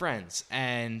are friends.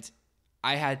 And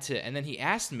I had to, and then he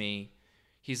asked me,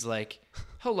 he's like,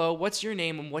 "Hello, what's your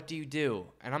name and what do you do?"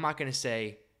 And I'm not going to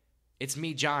say, "It's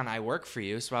me, John, I work for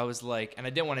you." So I was like, and I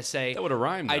didn't want to say. That would have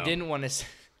rhymed, though. I didn't want to say.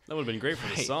 That would have been great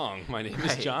for the song. "My name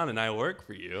is John and I work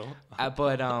for you."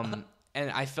 And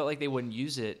I felt like they wouldn't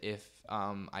use it if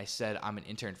I said I'm an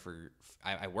intern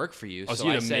I work for you. Oh, so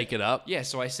you had to make it up? Yeah,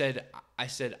 so I said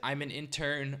I'm an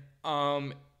intern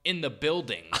in the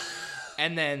building.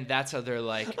 And then that's how they're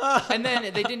like, and then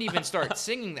they didn't even start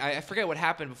singing. I forget what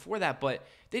happened before that, but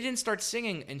they didn't start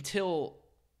singing until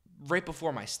right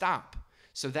before my stop.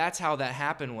 So that's how that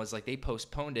happened, was like they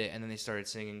postponed it, and then they started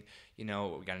singing, you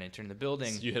know, "We got an intern in the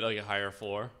building." So you hit like a higher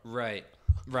floor? Right.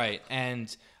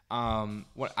 And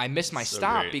I missed my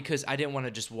stop because I didn't want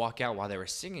to just walk out while they were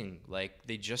singing. Like,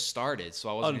 they just started, so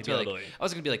I wasn't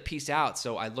gonna be like, "Peace out."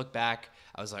 So I looked back.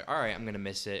 I was like, "All right, I'm gonna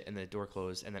miss it," and the door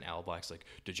closed. And then Al Black's like,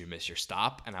 "Did you miss your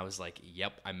stop?" And I was like,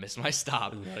 "Yep, I missed my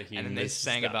stop." And then they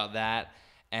sang about that.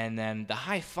 And then the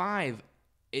high five,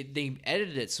 they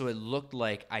edited it so it looked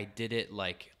like I did it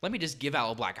like, let me just give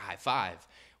Al Black a high five.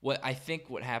 What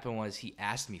happened was he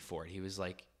asked me for it. He was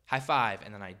like, "High five,"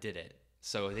 and then I did it.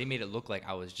 So they made it look like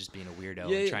I was just being a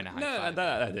weirdo and trying to high five.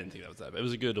 I didn't think that was that. It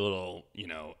was a good little, you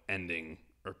know, ending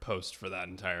or post for that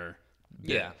entire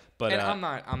bit. Yeah, but I'm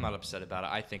not upset about it.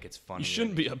 I think it's funny. You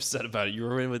shouldn't be upset about it. You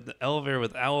were in with the elevator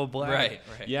with Aloe Black. Right.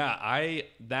 Yeah,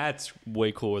 that's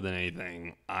way cooler than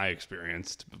anything I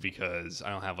experienced, because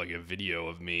I don't have like a video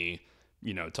of me,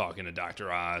 you know, talking to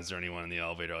Dr. Oz or anyone in the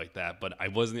elevator like that. But I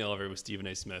was in the elevator with Stephen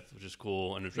A. Smith, which is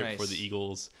cool, and it was right before the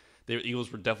Eagles. The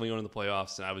Eagles were definitely going to the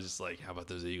playoffs, and I was just like, "How about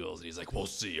those Eagles?" And he's like, "We'll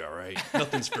see, all right?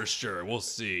 Nothing's for sure. We'll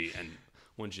see." And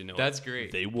wouldn't you know, that's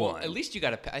great. They won. Well, at least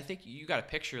I think you got a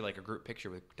picture, like a group picture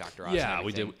with Dr. Oz. Yeah,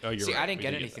 we did. Oh, you're See, right. I didn't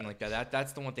get anything like that.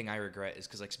 That's the one thing I regret, is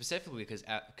because, like, specifically because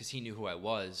he knew who I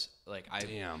was. Like,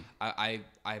 I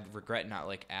regret not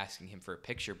like asking him for a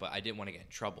picture, but I didn't want to get in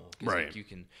trouble. Right.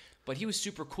 Like, but he was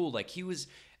super cool. Like, he was,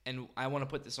 and I want to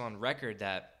put this on record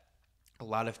that a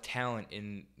lot of talent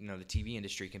in, you know, the TV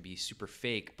industry can be super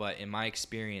fake, but in my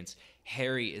experience,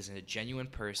 Harry is a genuine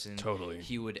person. Totally.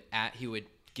 He would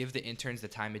give the interns the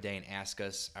time of day and ask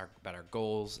us about our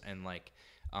goals and, like,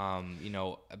 you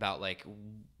know, about, like,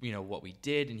 you know, what we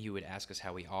did, and he would ask us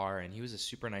how we are, and he was a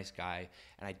super nice guy,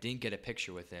 and I didn't get a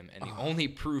picture with him, and the only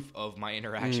proof of my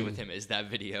interaction with him is that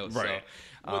video. Right.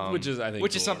 So, which is, I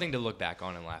think, is something to look back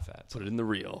on and laugh at. Put it in the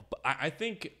reel. But I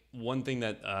think one thing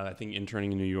that I think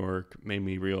interning in New York made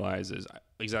me realize is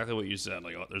exactly what you said.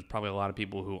 Like, there's probably a lot of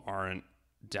people who aren't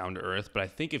down to earth, but I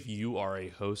think if you are a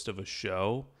host of a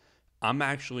show, I'm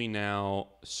actually now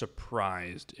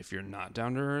surprised if you're not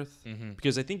down to earth,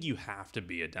 because I think you have to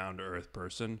be a down to earth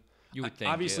person. You would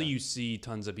think. Obviously, you see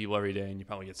tons of people every day, and you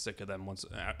probably get sick of them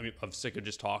sick of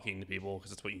just talking to people,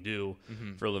 because that's what you do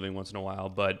for a living once in a while.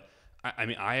 But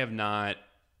I have not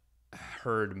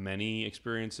heard many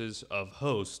experiences of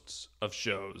hosts of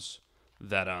shows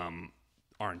that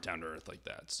aren't down to earth like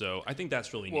that. So I think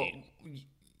that's really neat.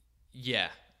 Yeah.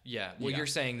 Yeah. Well, Yeah. you're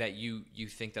saying that you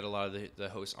think that a lot of the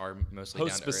hosts are mostly Hosts down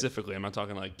to earth. specifically. I'm not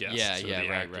talking like guests. Yeah, or yeah, the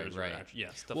right, actors right, or right.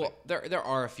 yeah, stuff Well, like there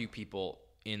are a few people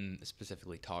in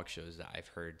specifically talk shows that I've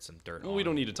heard some dirt on. we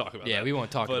don't need to talk about that. Yeah, we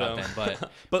won't talk about them,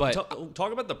 but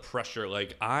talk about the pressure.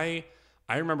 Like I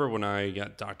remember when I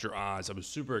got Dr. Oz, I was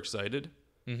super excited.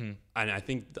 And I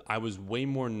think I was way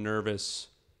more nervous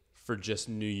for just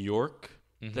New York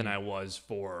than I was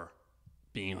for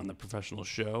being on the professional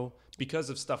show because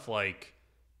of stuff like,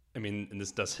 I mean, and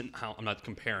this doesn't, I'm not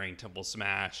comparing Temple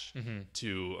Smash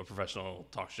to a professional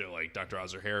talk show like Dr.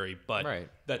 Oz or Harry, but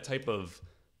that type of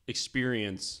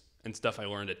experience and stuff I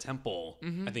learned at Temple,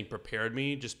 I think prepared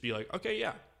me just be like, okay,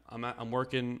 yeah, I'm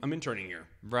working, I'm interning here.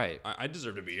 Right. I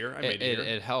deserve to be here. I made it here.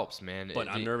 It helps, man. But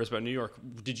I'm nervous about New York.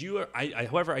 Did you,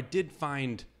 however, I did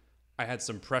find I had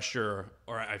some pressure,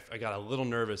 or I got a little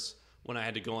nervous when I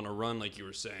had to go on a run, like you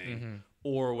were saying,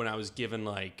 or when I was given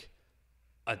like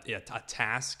a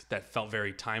task that felt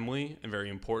very timely and very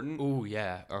important. Ooh,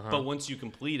 yeah. But once you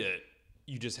complete it,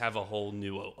 you just have a whole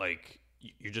new, like,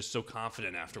 you're just so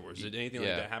confident afterwards. Did anything like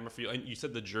that happen for you? And you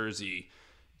said the jersey,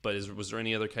 but was there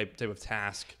any other type of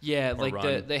task? Yeah,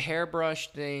 like the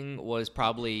hairbrush thing was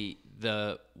probably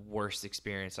the worst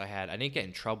experience I had. I didn't get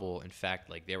in trouble. In fact,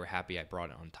 like they were happy I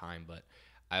brought it on time, but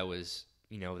I was,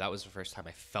 that was the first time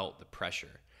I felt the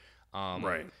pressure.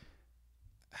 Right.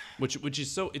 Which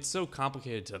is it's so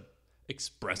complicated to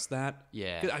express that.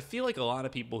 Yeah. 'Cause I feel like a lot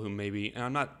of people who maybe, and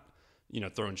I'm not,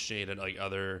 throwing shade at like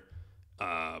other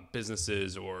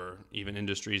businesses or even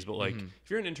industries, but like if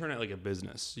you're an intern at like a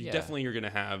business, you definitely you're going to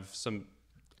have some.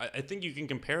 I think you can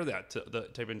compare that to the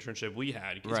type of internship we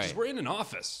had because we're in an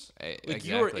office. Like exactly.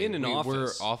 you're in an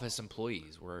office. We're office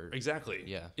employees. Exactly.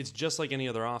 Yeah. It's just like any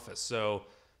other office. So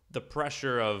the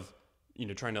pressure of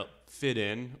trying to fit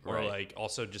in or like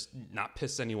also just not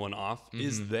piss anyone off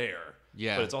is there.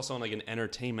 Yeah. But it's also on like an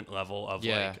entertainment level of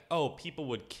like, oh, people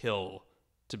would kill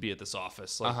to be at this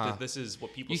office. Like this is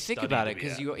what people. You think about it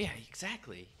because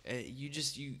exactly.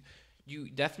 You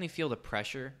definitely feel the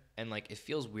pressure, and like it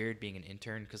feels weird being an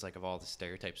intern because like of all the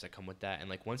stereotypes that come with that, and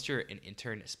like once you're an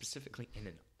intern specifically in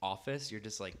an office, you're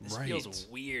just like this feels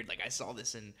weird. Like I saw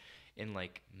this in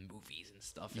like movies and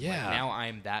stuff. And like now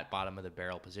I'm that bottom of the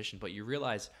barrel position, but you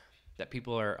realize that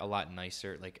people are a lot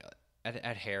nicer. Like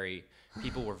at Harry,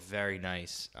 people were very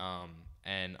nice,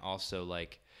 and also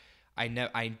like I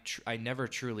never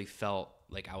truly felt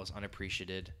like I was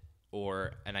unappreciated,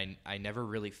 and I never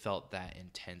really felt that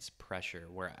intense pressure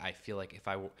where I feel like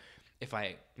if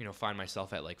I find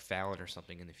myself at like Fallon or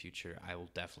something in the future, I will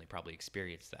definitely probably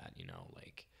experience that.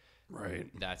 Like. Right.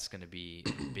 That's going to be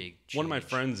a big change. One of my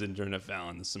friends interned at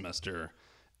Fallon this semester,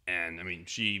 and I mean,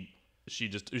 she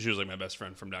was like my best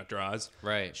friend from Dr. Oz.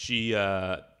 Right. She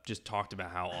just talked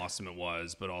about how awesome it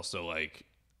was, but also like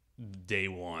day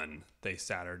one, they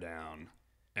sat her down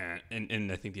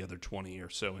and I think the other 20 or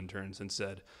so interns and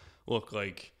said, look,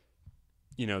 like,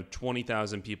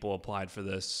 20,000 people applied for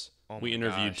this. We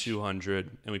interviewed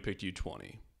 200 and we picked you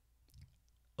 20.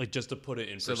 Like just to put it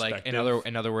in perspective. So like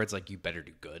in other words, like you better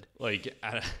do good. Like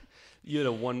you had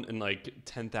a 1 in like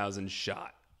 10,000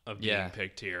 shot of being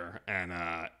picked here, and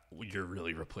you're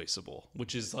really replaceable.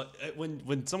 Which is like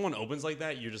when someone opens like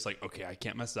that, you're just like, okay, I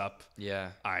can't mess up.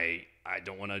 Yeah. I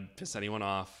don't want to piss anyone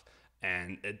off,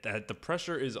 and that the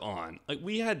pressure is on. Like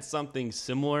we had something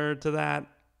similar to that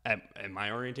at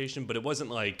my orientation, but it wasn't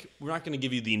like we're not going to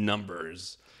give you the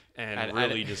numbers and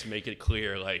really just make it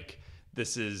clear like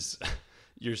this is.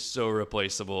 You're so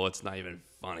replaceable. It's not even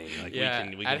funny. Like we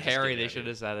can at Harry, they should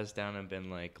have sat us down and been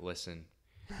like, "Listen,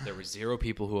 there were 0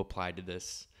 people who applied to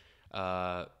this.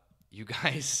 You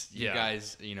guys,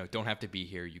 don't have to be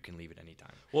here. You can leave at any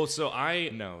time." Well, so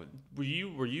were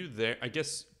you there? I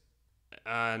guess.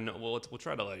 No, well, we'll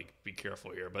try to like be careful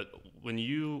here. But when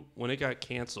it got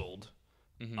canceled,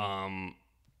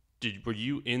 were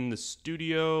you in the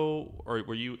studio or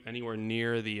were you anywhere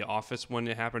near the office when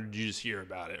it happened? Or did you just hear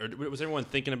about it, or was everyone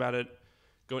thinking about it?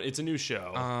 It's a new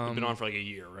show. It's been on for like a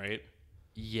year, right?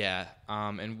 Yeah.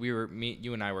 And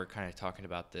you and I were kind of talking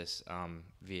about this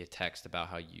via text about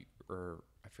how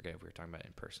I forget if we were talking about it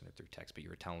in person or through text, but you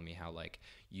were telling me how like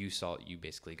you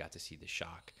basically got to see the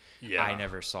shock. Yeah. I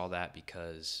never saw that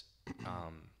because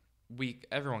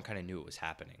everyone kind of knew it was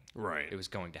happening. Right. It was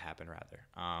going to happen rather.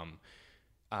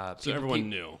 So everyone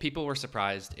knew. People were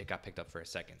surprised it got picked up for a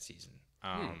second season.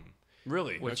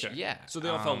 Really? Which, okay. Yeah. So they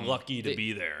all felt lucky to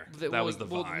be there. That was the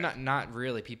vibe. Well, not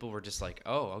really. People were just like,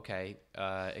 "Oh, okay,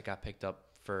 it got picked up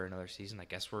for another season. I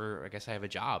guess I have a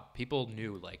job." People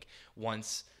knew like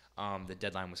once the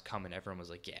deadline was coming, everyone was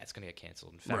like, "Yeah, it's gonna get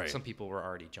canceled." In fact, some people were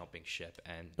already jumping ship.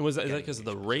 And was that because of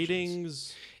the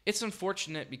ratings? It's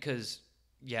unfortunate because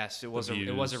yes, it was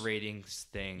a ratings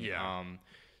thing. Yeah.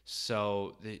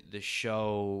 So the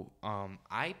show,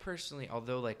 I personally,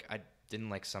 although like I didn't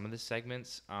like some of the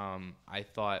segments, I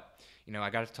thought, I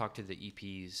got to talk to the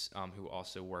EPs who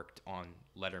also worked on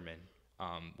Letterman,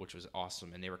 which was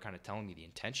awesome, and they were kind of telling me the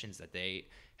intentions that they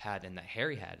had and that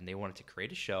Harry had, and they wanted to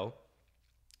create a show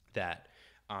that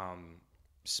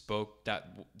that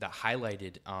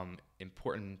highlighted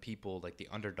important people like the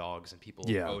underdogs and people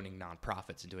owning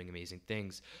nonprofits and doing amazing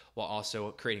things, while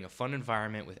also creating a fun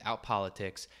environment without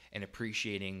politics and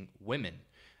appreciating women.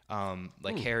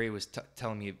 Harry was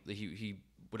telling me he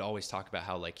would always talk about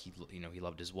how like he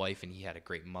loved his wife and he had a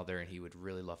great mother, and he would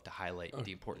really love to highlight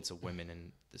the importance of women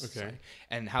in the society.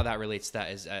 And how that relates to that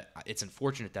is it's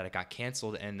unfortunate that it got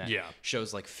canceled, and that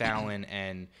shows like Fallon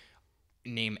and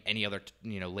name any other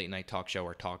late night talk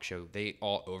show, they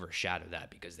all overshadow that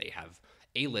because they have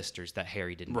A-listers that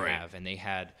Harry didn't have, and they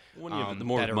had the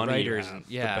more better money writers,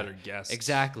 you have, the better guests,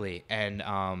 exactly, and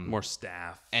more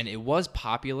staff. And it was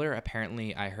popular.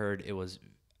 Apparently, I heard it was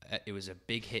a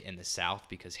big hit in the South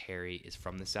because Harry is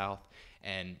from the South,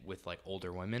 and with like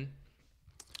older women.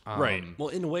 Right. Well,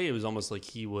 in a way, it was almost like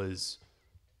he was.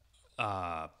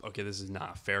 Okay, this is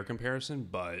not a fair comparison,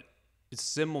 but it's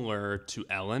similar to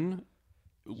Ellen.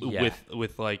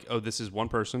 With like, oh, this is one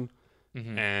person,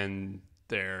 and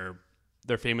they're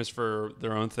famous for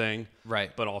their own thing, right?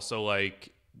 But also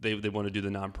like they want to do the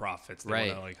nonprofits, they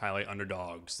want to like highlight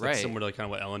underdogs. That's similar to like kind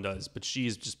of what Ellen does, but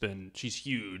she's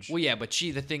huge. Well, yeah, but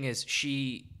the thing is,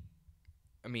 she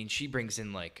brings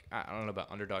in like, I don't know about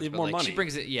underdogs, but more like money. She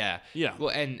brings it, yeah. Well,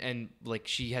 and like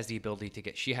she has the ability to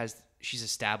get, she's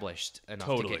established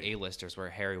enough to get A-listers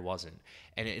where Harry wasn't,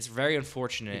 and it's very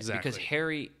unfortunate because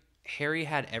Harry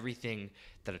had everything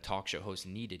that a talk show host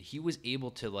needed. He was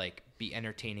able to like be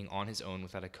entertaining on his own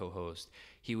without a co-host.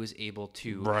 He was able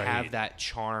to have that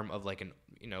charm of like I'm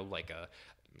not gonna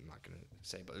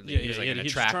say, but he's like an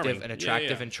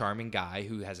attractive and charming guy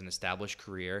who has an established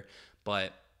career,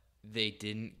 but they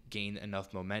didn't gain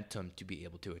enough momentum to be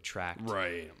able to attract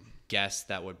guests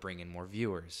that would bring in more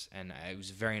viewers, and it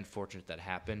was very unfortunate that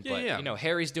happened. But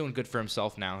Harry's doing good for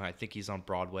himself now. I think he's on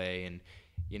Broadway, and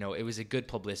it was a good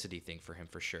publicity thing for him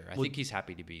for sure. I think he's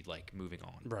happy to be like moving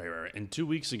on. Right. And 2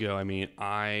 weeks ago, I'm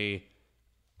an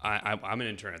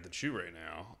intern at the Chew right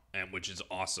now, and which is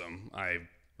awesome. I'm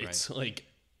so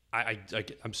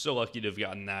lucky to have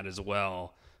gotten that as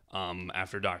well.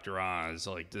 After Dr. Oz,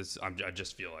 like this, I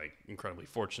just feel like incredibly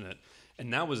fortunate,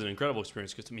 and that was an incredible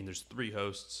experience because there's 3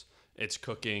 hosts. It's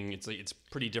cooking. It's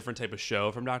pretty different type of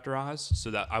show from Dr. Oz,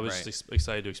 so that I was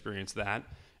excited to experience that.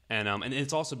 And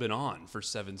it's also been on for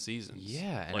 7 seasons.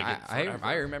 Yeah, and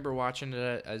I remember watching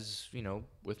it as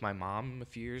with my mom a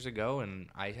few years ago, and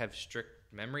I have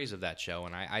strict memories of that show,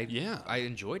 and I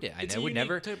enjoyed it. It's a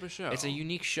unique type of show. It's a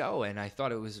unique show, and I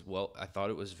thought it was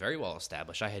very well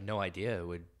established. I had no idea it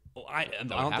would. Well, I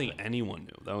don't think anyone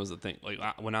knew. That was the thing. Like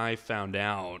when I found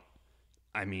out,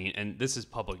 and this is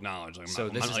public knowledge. Like,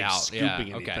 I'm not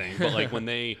scooping anything, but like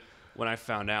when I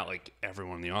found out, like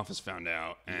everyone in the office found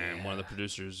out, and one of the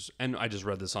producers, and I just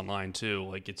read this online too,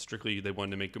 like it's strictly they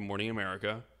wanted to make Good Morning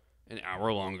America an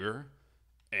hour longer,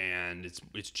 and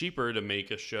it's cheaper to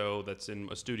make a show that's in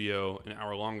a studio an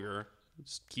hour longer,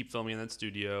 just keep filming in that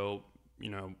studio,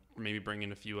 maybe bring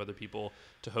in a few other people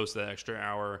to host that extra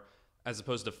hour, as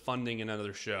opposed to funding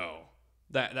another show.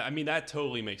 That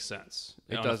totally makes sense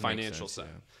on a financial side,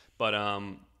 but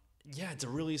it's a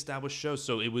really established show.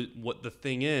 So it was what the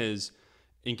thing is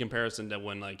in comparison to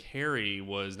when like Harry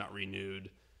was not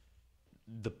renewed,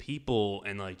 the people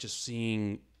and like just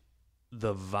seeing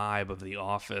the vibe of The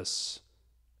Office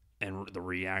and the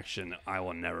reaction, I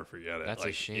will never forget it. That's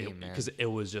a shame, man. Because it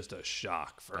was just a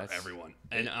shock for everyone.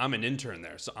 And I'm an intern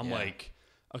there, so I'm like,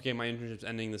 okay, my internship's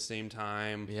ending the same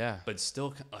time. Yeah. But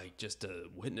still, like, just to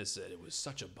witness it, it was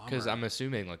such a bummer. Because I'm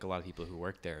assuming, like, a lot of people who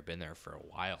work there have been there for a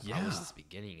while. Yeah. How was this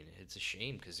beginning? And it's a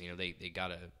shame because, they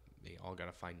all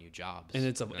gotta find new jobs. And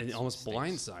it's almost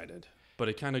blindsided. But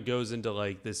it kind of goes into,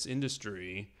 like, this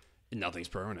industry. Nothing's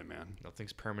permanent, man.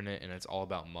 Nothing's permanent, and it's all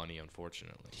about money,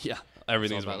 unfortunately. Yeah.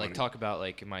 Everything's about like, money. talk about,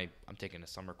 like, I'm taking a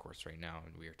summer course right now,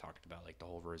 and we were talking about, like, the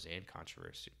whole Roseanne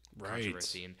controvery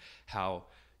and how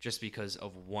just because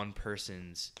of one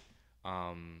person's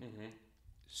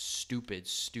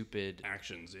stupid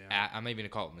actions, I'm not even gonna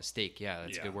call it a mistake. Yeah,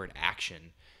 that's a good word.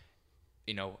 Action.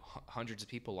 Hundreds of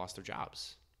people lost their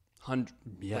jobs. 200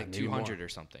 more. or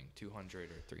something,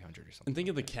 200 or 300 or something. And think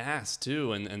of the cast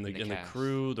too, and the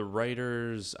crew, the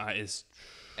writers.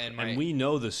 And we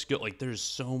know the skill. Like, there's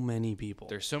so many people.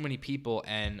 There's so many people,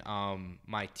 and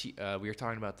we were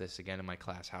talking about this again in my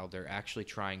class, how they're actually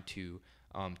trying to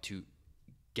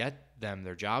get them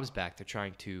their jobs back. They're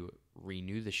trying to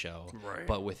renew the show, right,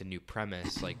 but with a new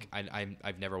premise. Like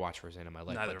I've never watched Roseanne in my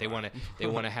life, Neither but they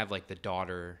want to have like the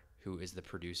daughter who is the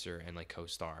producer and like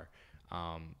co-star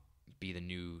be the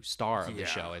new star of the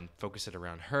show and focus it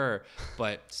around her.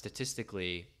 But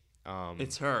statistically,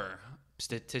 it's her.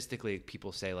 Statistically,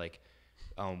 people say like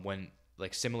when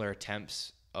like similar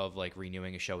attempts of like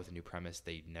renewing a show with a new premise,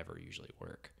 they never usually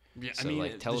work. Yeah, so, I mean,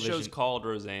 like, television, the show's called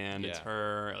Roseanne. It's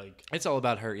her. Like, it's all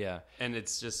about her. Yeah, and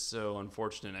it's just so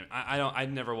unfortunate. I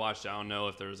never watched it. I don't know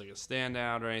if there was like a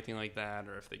standout or anything like that,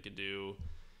 or if they could do,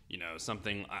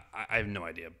 something. I have no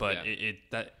idea. But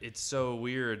it's so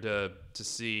weird to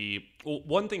see. Well,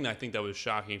 one thing that I think that was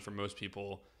shocking for most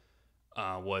people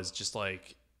was just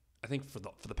like, I think for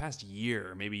the past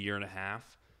year, maybe year and a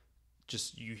half,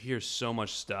 just you hear so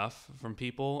much stuff from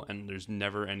people and there's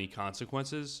never any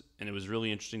consequences. And it was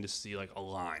really interesting to see like a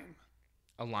line.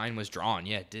 A line was drawn.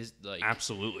 Yeah.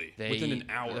 Absolutely. Within an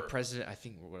hour. The president, I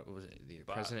think, what was it? The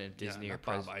president of Disney or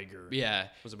Bob Iger. Yeah.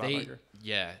 Was it Bob Iger?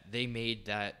 Yeah. They made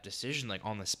that decision like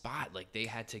on the spot. Like they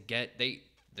had to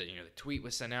the tweet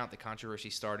was sent out, the controversy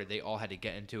started. They all had to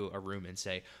get into a room and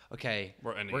say, okay,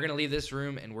 we're going to leave this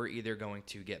room and we're either going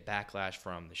to get backlash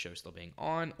from the show still being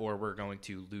on, or we're going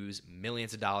to lose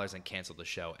millions of dollars and cancel the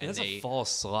show. And that's a fall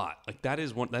slot. Like that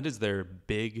is their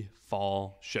big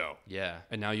fall show. Yeah.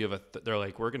 And now you have they're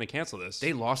like, we're going to cancel this.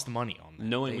 They lost money on that.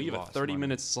 Knowing we have a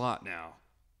 30-minute slot now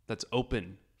that's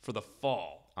open for the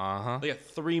fall. Uh-huh. They got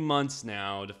 3 months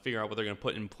now to figure out what they're going to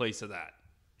put in place of that.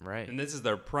 Right. And this is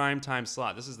their prime time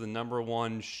slot. This is the number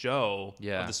one show of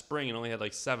the spring and only had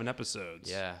like 7 episodes.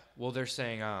 Yeah. Well, they're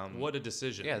saying what a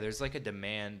decision. Yeah, there's like a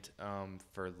demand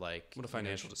for like what a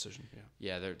financial decision.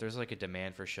 Yeah. Yeah, there's like a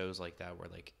demand for shows like that where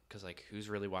like cuz like who's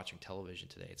really watching television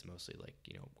today? It's mostly like,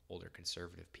 older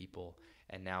conservative people,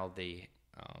 and now they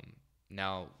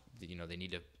they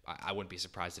need to. I wouldn't be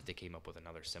surprised if they came up with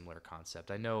another similar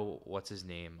concept. I know what's his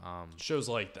name. Shows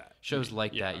like that.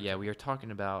 that. Yeah, we were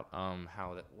talking about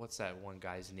what's that one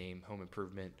guy's name? Home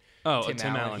Improvement. Oh,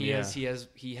 Tim Allen.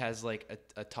 He has like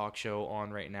a talk show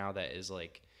on right now that is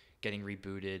like getting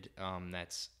rebooted.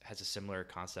 Has a similar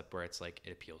concept where it's like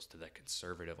it appeals to the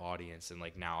conservative audience, and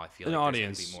like now I feel like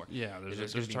audience. There's gonna be more. Yeah,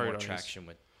 there's gonna be more traction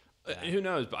with. Who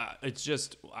knows? But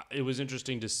it was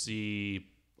interesting to see.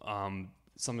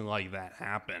 Something like that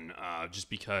happen,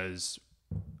 just because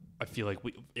I feel like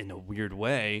in a weird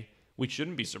way, we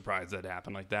shouldn't be surprised that it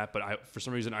happened like that. But for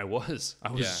some reason, I was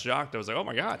shocked. I was like, oh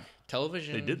my God.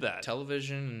 Television. They did that.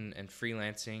 Television and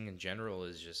freelancing in general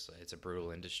is it's a brutal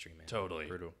industry, man. Totally.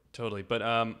 Brutal. Totally. But,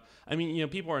 I mean,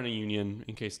 people are in a union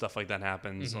in case stuff like that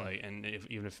happens. Mm-hmm. Like, and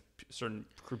even if certain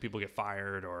crew people get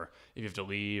fired, or if you have to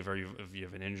leave, or if you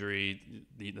have an injury,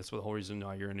 that's the whole reason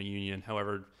why you're in a union.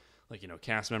 However, like,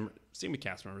 cast members, same with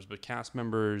cast members, but cast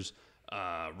members,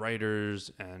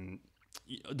 writers, and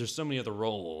there's so many other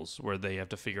roles where they have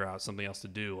to figure out something else to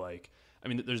do. Like, I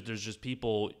mean, there's just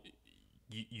people,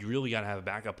 you really got to have a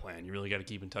backup plan. You really got to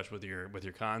keep in touch with your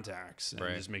contacts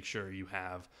and just make sure you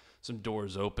have some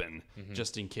doors open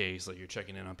just in case, like, you're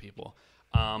checking in on people.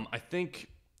 I think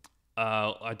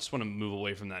I just want to move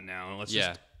away from that now.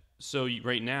 So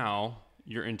right now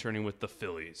you're interning with the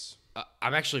Phillies.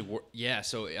 I'm actually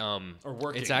So or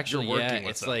working. It's actually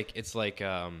it's like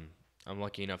I'm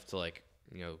lucky enough to like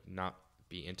not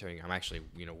be interning. I'm actually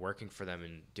working for them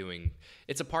and doing.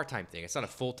 It's a part-time thing. It's not a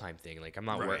full-time thing. Like I'm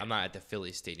not I'm not at the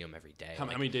Phillies stadium every day. How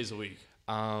many days a week?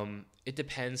 It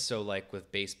depends. So like with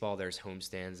baseball, there's home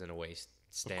stands and away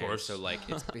stands. Of course. So like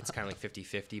it's kind of like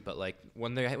 50-50. But like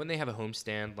when they have a home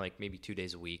stand, like maybe 2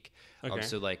 days a week. Okay.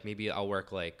 So like maybe I'll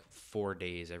work like 4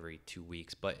 days every 2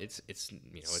 weeks. But it's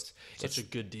such a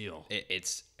good deal.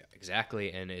 It's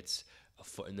exactly, and it's a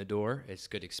foot in the door. It's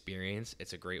good experience.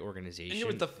 It's a great organization. And you're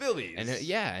with the Phillies. And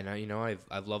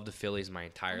I've loved the Phillies my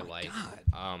entire life.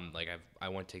 God. Like I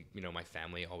went to my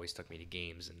family always took me to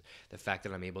games, and the fact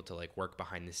that I'm able to like work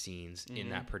behind the scenes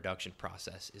in that production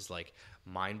process is like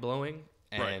mind blowing.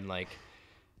 And like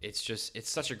it's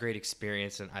such a great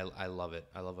experience, and I love it.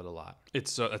 I love it a lot.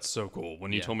 That's so cool.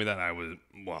 When you told me that, I was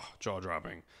jaw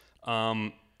dropping.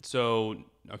 So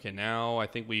okay, now I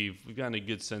think we've gotten a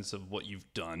good sense of what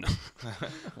you've done,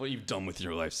 what you've done with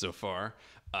your life so far.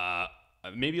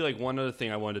 Maybe like one other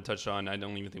thing I wanted to touch on. I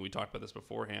don't even think we talked about this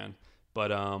beforehand,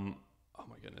 but oh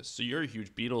my goodness. So you're a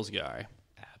huge Beatles guy.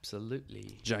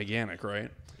 Absolutely. Gigantic,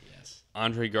 right? Yes.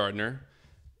 Andre Gardner,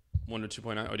 1 or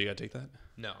 2.9. Oh, do you gotta take that?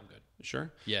 No, I'm good. You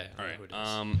sure? Yeah. All right.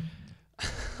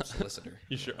 Solicitor.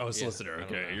 You sure? Oh, solicitor. Yeah,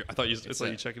 Okay. I thought you. It's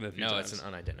like you checking it a few no, times. it's an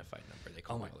unidentified number. They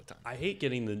call me all the time. I hate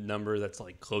getting the number that's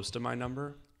like close to my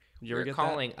number. You ever We're get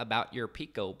calling about your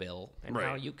Pico bill and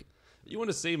how Right. you. You want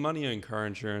to save money on car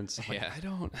insurance? I'm like, Yeah. I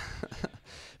don't.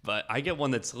 But I get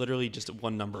one that's literally just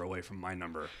one number away from my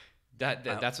number.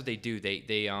 That's what they do.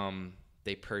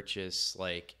 They purchase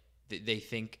like they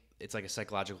think it's like a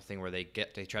psychological thing where they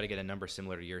try to get a number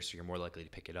similar to yours, so you're more likely to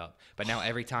pick it up. But now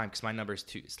every time, because my number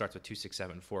starts with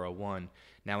 267-401.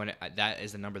 Now when that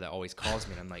is the number that always calls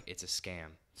me, and I'm like, it's a scam.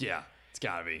 Yeah, it's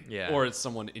gotta be. Yeah. Or it's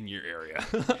someone in your area.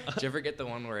 Did you ever get the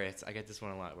one where I get this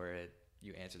one a lot where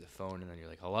you answer the phone and then you're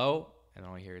like, hello, and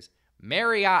all I hear is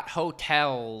Marriott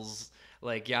Hotels.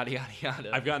 Like yada yada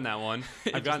yada. I've gotten that one.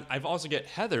 I've also get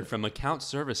Heather from Account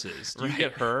Services. Do you Right.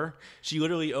 get her? She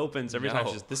literally opens every time.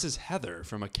 No. She's just, this is Heather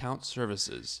from Account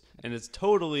Services, and it's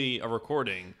totally a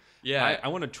recording. Yeah. I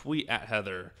want to tweet at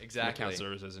Heather from Exactly. Account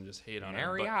Services and just hate on her.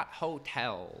 Marriott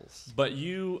Hotels. But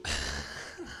you,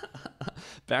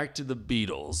 back to the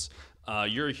Beatles.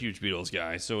 You're a huge Beatles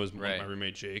guy. So is my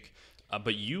roommate Jake.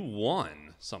 But you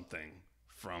won something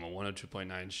from a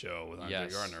 102.9 show with Andre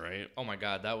Gardner, right? Oh my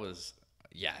God, that was.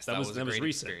 Yes, That was a great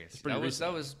recent. experience. It's pretty recent.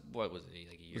 That was what was it,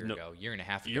 like a year ago, year and a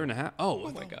half ago. Year and a half? Oh,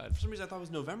 my God. For some reason, I thought it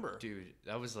was November. Dude,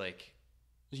 that was like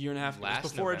It was a year and a half. It last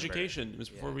was before November. education. It was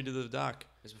before we did the doc.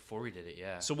 it was before we did it.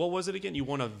 Yeah. So what was it again? You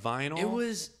won a vinyl? It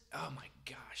was, oh my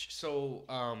gosh. So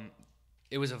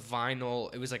it was a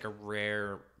vinyl. It was like a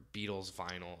rare Beatles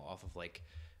vinyl off of like,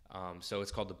 so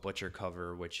it's called the Butcher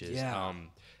cover, which is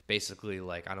basically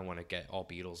like, I don't want to get all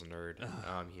Beatles nerd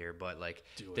here, but like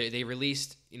they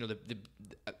released, you know,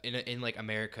 in like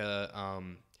America,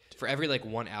 for every like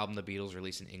one album the Beatles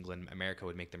released in England, America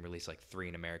would make them release like 3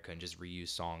 in America and just reuse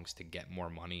songs to get more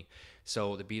money.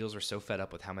 So the Beatles were so fed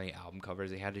up with how many album covers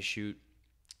they had to shoot.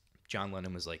 John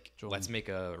Lennon was like, let's make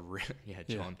a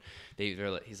John.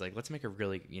 Yeah. He's like, let's make a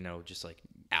really, you know, just like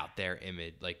out there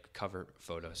image, like cover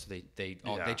photo. So they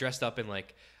dressed up in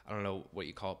like, I don't know what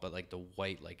you call it, but like the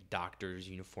white like doctors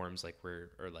uniforms, like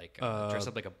dressed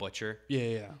up like a butcher.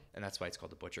 Yeah. And that's why it's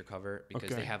called the Butcher cover,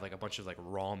 because they have like a bunch of like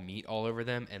raw meat all over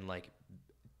them and like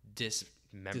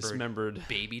dismembered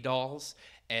baby dolls.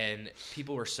 And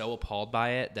people were so appalled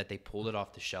by it that they pulled it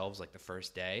off the shelves like the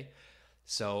first day.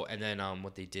 So, and then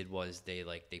what they did was they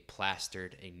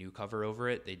plastered a new cover over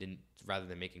it. They didn't, rather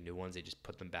than making new ones, they just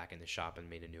put them back in the shop and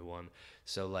made a new one.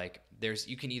 So like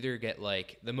you can either get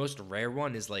like, the most rare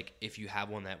one is like if you have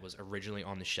one that was originally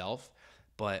on the shelf,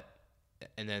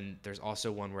 and then there's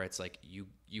also one where it's like you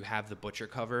have the Butcher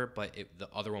cover, but the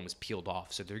other one was peeled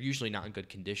off. So they're usually not in good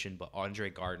condition, but Andre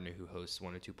Gardner, who hosts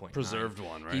 102.9, preserved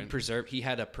one, right?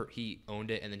 He owned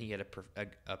it, and then he had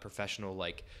a professional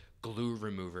like glue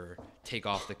remover take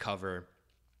off the cover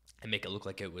and make it look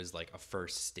like it was like a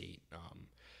first state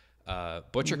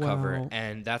Butcher cover,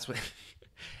 and that's what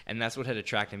had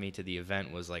attracted me to the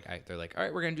event. Was like they're like, all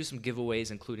right, we're gonna do some giveaways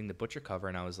including the Butcher cover,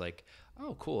 and I was like,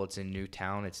 oh cool, it's in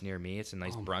Newtown, it's near me, it's a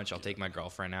nice brunch, I'll take my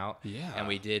girlfriend out. And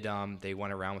we did they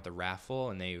went around with the raffle,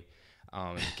 and they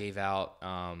gave out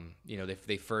you know,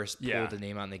 they first pulled the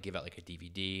name out and they gave out like a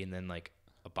DVD and then like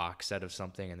a box set of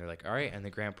something, and they're like, all right, and the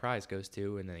grand prize goes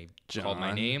to, and then they called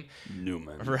my name,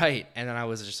 Newman, right? And then I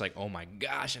was just like, oh my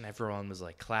gosh, and everyone was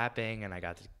like clapping, and I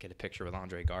got to get a picture with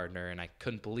Andre Gardner, and I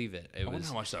couldn't believe it. I wonder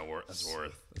how much that's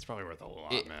worth. It's probably worth a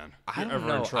lot, man. I don't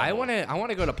know. I want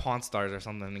to go to Pawn Stars or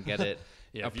something and get it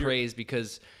appraised,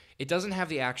 because it doesn't have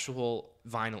the actual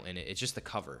vinyl in it. It's just the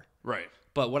cover, right?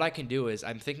 But what I can do is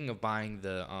I'm thinking of buying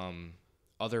the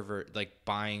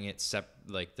buying it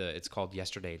it's called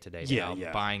Yesterday and Today.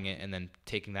 Buying it and then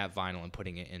taking that vinyl and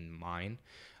putting it in mine.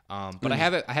 But I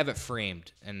have it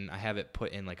framed, and I have it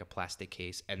put in like a plastic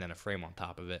case and then a frame on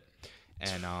top of it.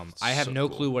 And I have no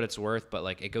clue what it's worth, but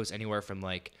like it goes anywhere from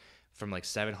like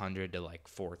 $700 to like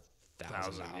 $4,000.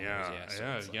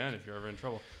 Yeah. Again, if you're ever in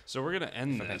trouble. So we're gonna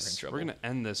end this. We're gonna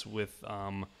end this with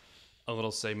a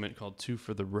little segment called 2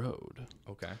 for the Road.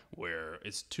 Okay. Where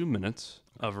it's 2 minutes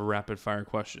of rapid fire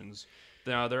questions.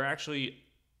 Now, they're actually,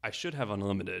 I should have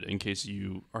unlimited in case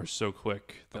you are so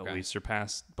quick that we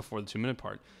surpass before the 2-minute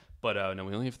part. But no,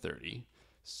 we only have 30.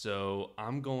 So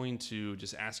I'm going to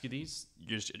just ask you these.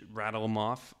 You just rattle them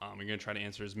off. You're going to try to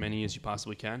answer as many as you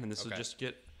possibly can. And this will just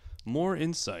get more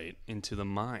insight into the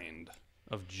mind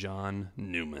of John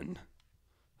Newman.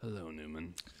 Hello,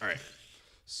 Newman. All right.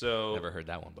 So never heard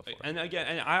that one before. And again,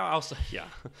 and I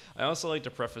also like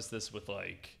to preface this with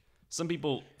like, some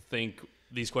people think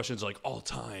these questions are like all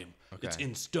time. Okay. It's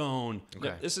in stone. Okay.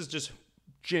 No, this is just,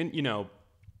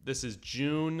 this is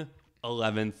June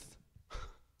 11th,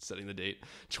 setting the date,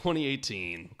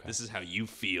 2018. Okay. This is how you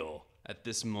feel at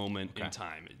this moment in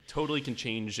time. It totally can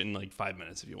change in like 5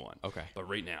 minutes if you want. Okay. But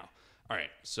right now. All right.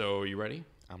 So are you ready?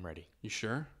 I'm ready. You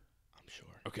sure? I'm sure.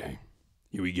 Okay.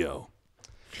 Here we go.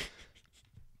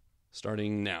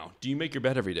 Starting now. Do you make your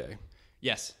bed every day?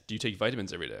 Yes. Do you take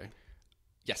vitamins every day?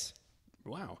 Yes.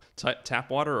 Wow. Tap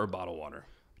water or bottled water?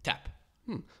 Tap.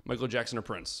 Michael Jackson or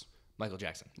Prince? Michael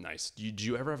Jackson. Nice. Did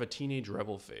you ever have a teenage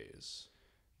rebel phase?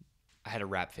 I had a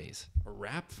rap phase. A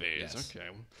rap phase? Yes. Okay.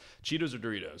 Cheetos or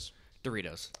Doritos?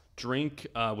 Doritos. Drink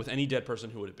with any dead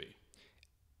person, who would it be?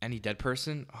 Any dead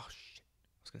person? Oh shit!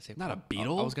 I was gonna say Not a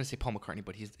Beatle? I was gonna say Paul McCartney,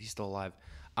 but he's still alive.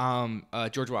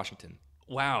 George Washington.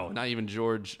 Wow. Not even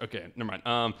George. Okay. Never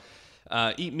mind.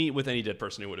 Eat meat with any dead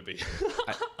person, who would it be?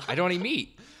 I don't eat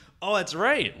meat. Oh, that's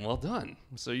right. Well done.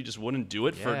 So you just wouldn't do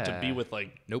it to be with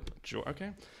like... Nope. Okay.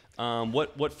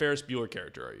 What Ferris Bueller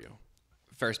character are you?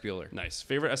 Ferris Bueller. Nice.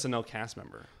 Favorite SNL cast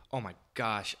member? Oh my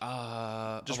gosh.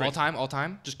 Just all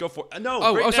time. Just go for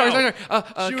no. Sorry.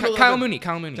 Shoot, Kyle Mooney.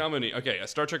 Kyle Mooney. Okay.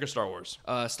 Star Trek or Star Wars?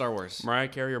 Star Wars. Mariah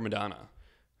Carey or Madonna?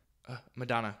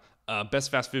 Madonna.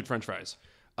 Best fast food French fries?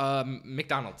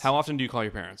 McDonald's. How often do you call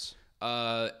your parents?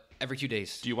 Every 2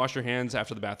 days. Do you wash your hands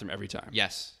after the bathroom every time?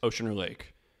 Yes. Ocean or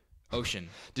lake? Ocean.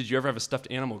 Did you ever have a stuffed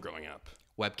animal growing up?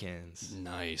 Webkins.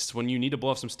 Nice. When you need to blow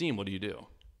off some steam, what do you do?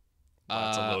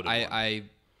 That's a loaded one. I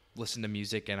listen to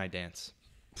music and I dance.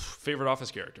 Favorite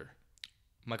Office character?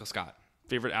 Michael Scott.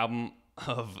 Favorite album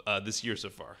of this year so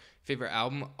far? Favorite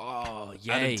album? Oh,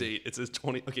 yay. Out of date. It says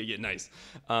 20. Okay, yeah, nice.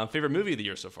 Favorite movie of the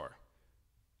year so far?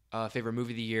 Favorite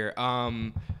movie of the year? It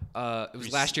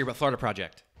was last year, but Florida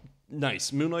Project.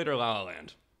 Nice. Moonlight or La La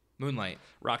Land? Moonlight.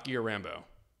 Rocky or Rambo?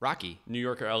 Rocky. New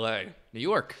York or L.A.? New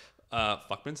York.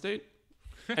 Fuckman State?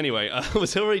 Anyway,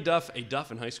 was Hillary Duff a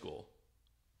Duff in high school?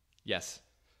 Yes.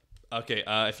 Okay,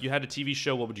 if you had a TV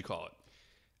show, what would you call it?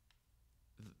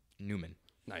 Newman.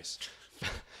 Nice.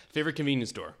 Favorite convenience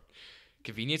store?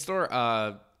 Convenience store?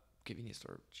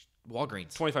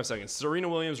 Walgreens. 25 seconds. Serena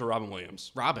Williams or Robin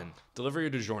Williams? Robin. Delivery or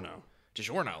DiGiorno?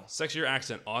 DiGiorno. Sexier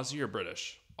accent, Aussie or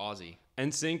British? Aussie.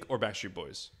 NSYNC or Backstreet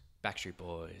Boys? Backstreet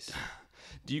Boys.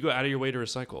 Do you go out of your way to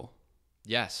recycle?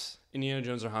 Yes. Indiana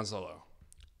Jones or Han Solo?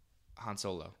 Han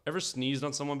Solo. Ever sneezed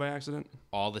on someone by accident?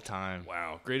 All the time.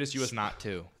 Wow. Greatest U.S. Snot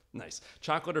too. Nice.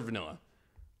 Chocolate or vanilla?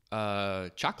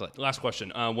 Chocolate. Last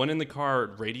question. When in the car,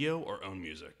 radio or own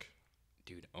music?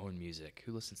 Dude, own music.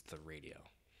 Who listens to the radio?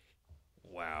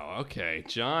 Wow. Okay.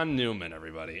 John Newman,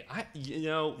 everybody.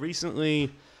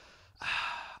 Recently,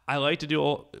 I like to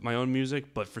do my own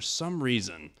music, but for some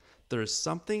reason, there's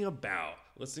something about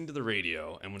listening to the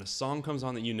radio, and when a song comes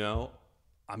on that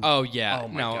Oh yeah,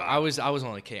 no, God. I was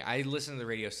only kidding. I listen to the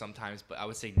radio sometimes, but I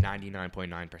would say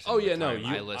 99.9%. Oh yeah, of the no, time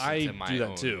I listen to my do that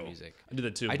own too. music. I do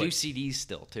that too. I do CDs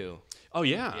still too. Oh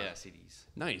yeah. Yeah, CDs.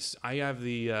 Nice. I have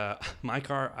the my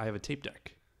car. I have a tape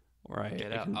deck where I can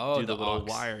do the little aux.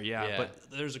 wire. Yeah,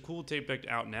 but there's a cool tape deck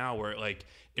out now where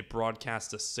it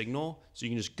broadcasts a signal, so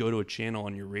you can just go to a channel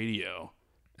on your radio.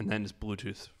 And then just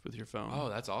Bluetooth with your phone. Oh,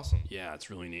 that's awesome. Yeah,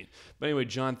 it's really neat. But anyway,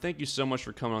 John, thank you so much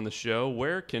for coming on the show.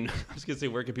 Where can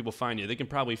people find you? They can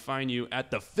probably find you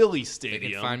at the Philly Stadium. They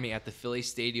can find me at the Philly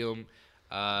Stadium.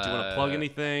 Do you want to plug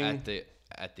anything?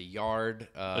 At the yard.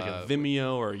 Like a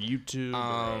Vimeo or YouTube?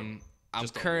 I'm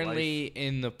currently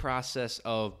in the process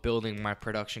of building my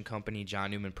production company, John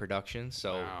Newman Productions.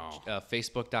 So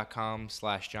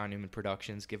Facebook.com/John Newman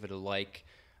Productions. Give it a like.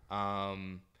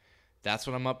 That's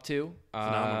what I'm up to.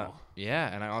 Phenomenal.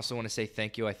 Yeah, and I also want to say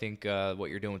thank you. I think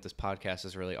what you're doing with this podcast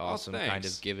is really awesome. Thanks. Kind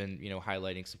of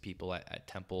highlighting some people at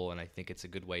Temple, and I think it's a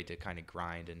good way to kind of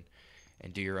grind and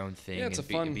do your own thing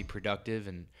and be productive.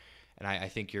 And I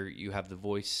think you have the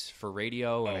voice for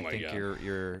radio, and I think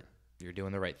you're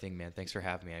doing the right thing, man. Thanks for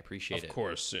having me. I appreciate it. Of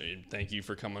course. Thank you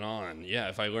for coming on. Yeah,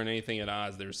 if I learn anything at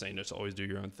Oz, they were saying just always do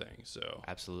your own thing. So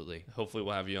absolutely. Hopefully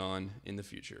we'll have you on in the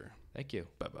future. Thank you.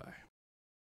 Bye-bye.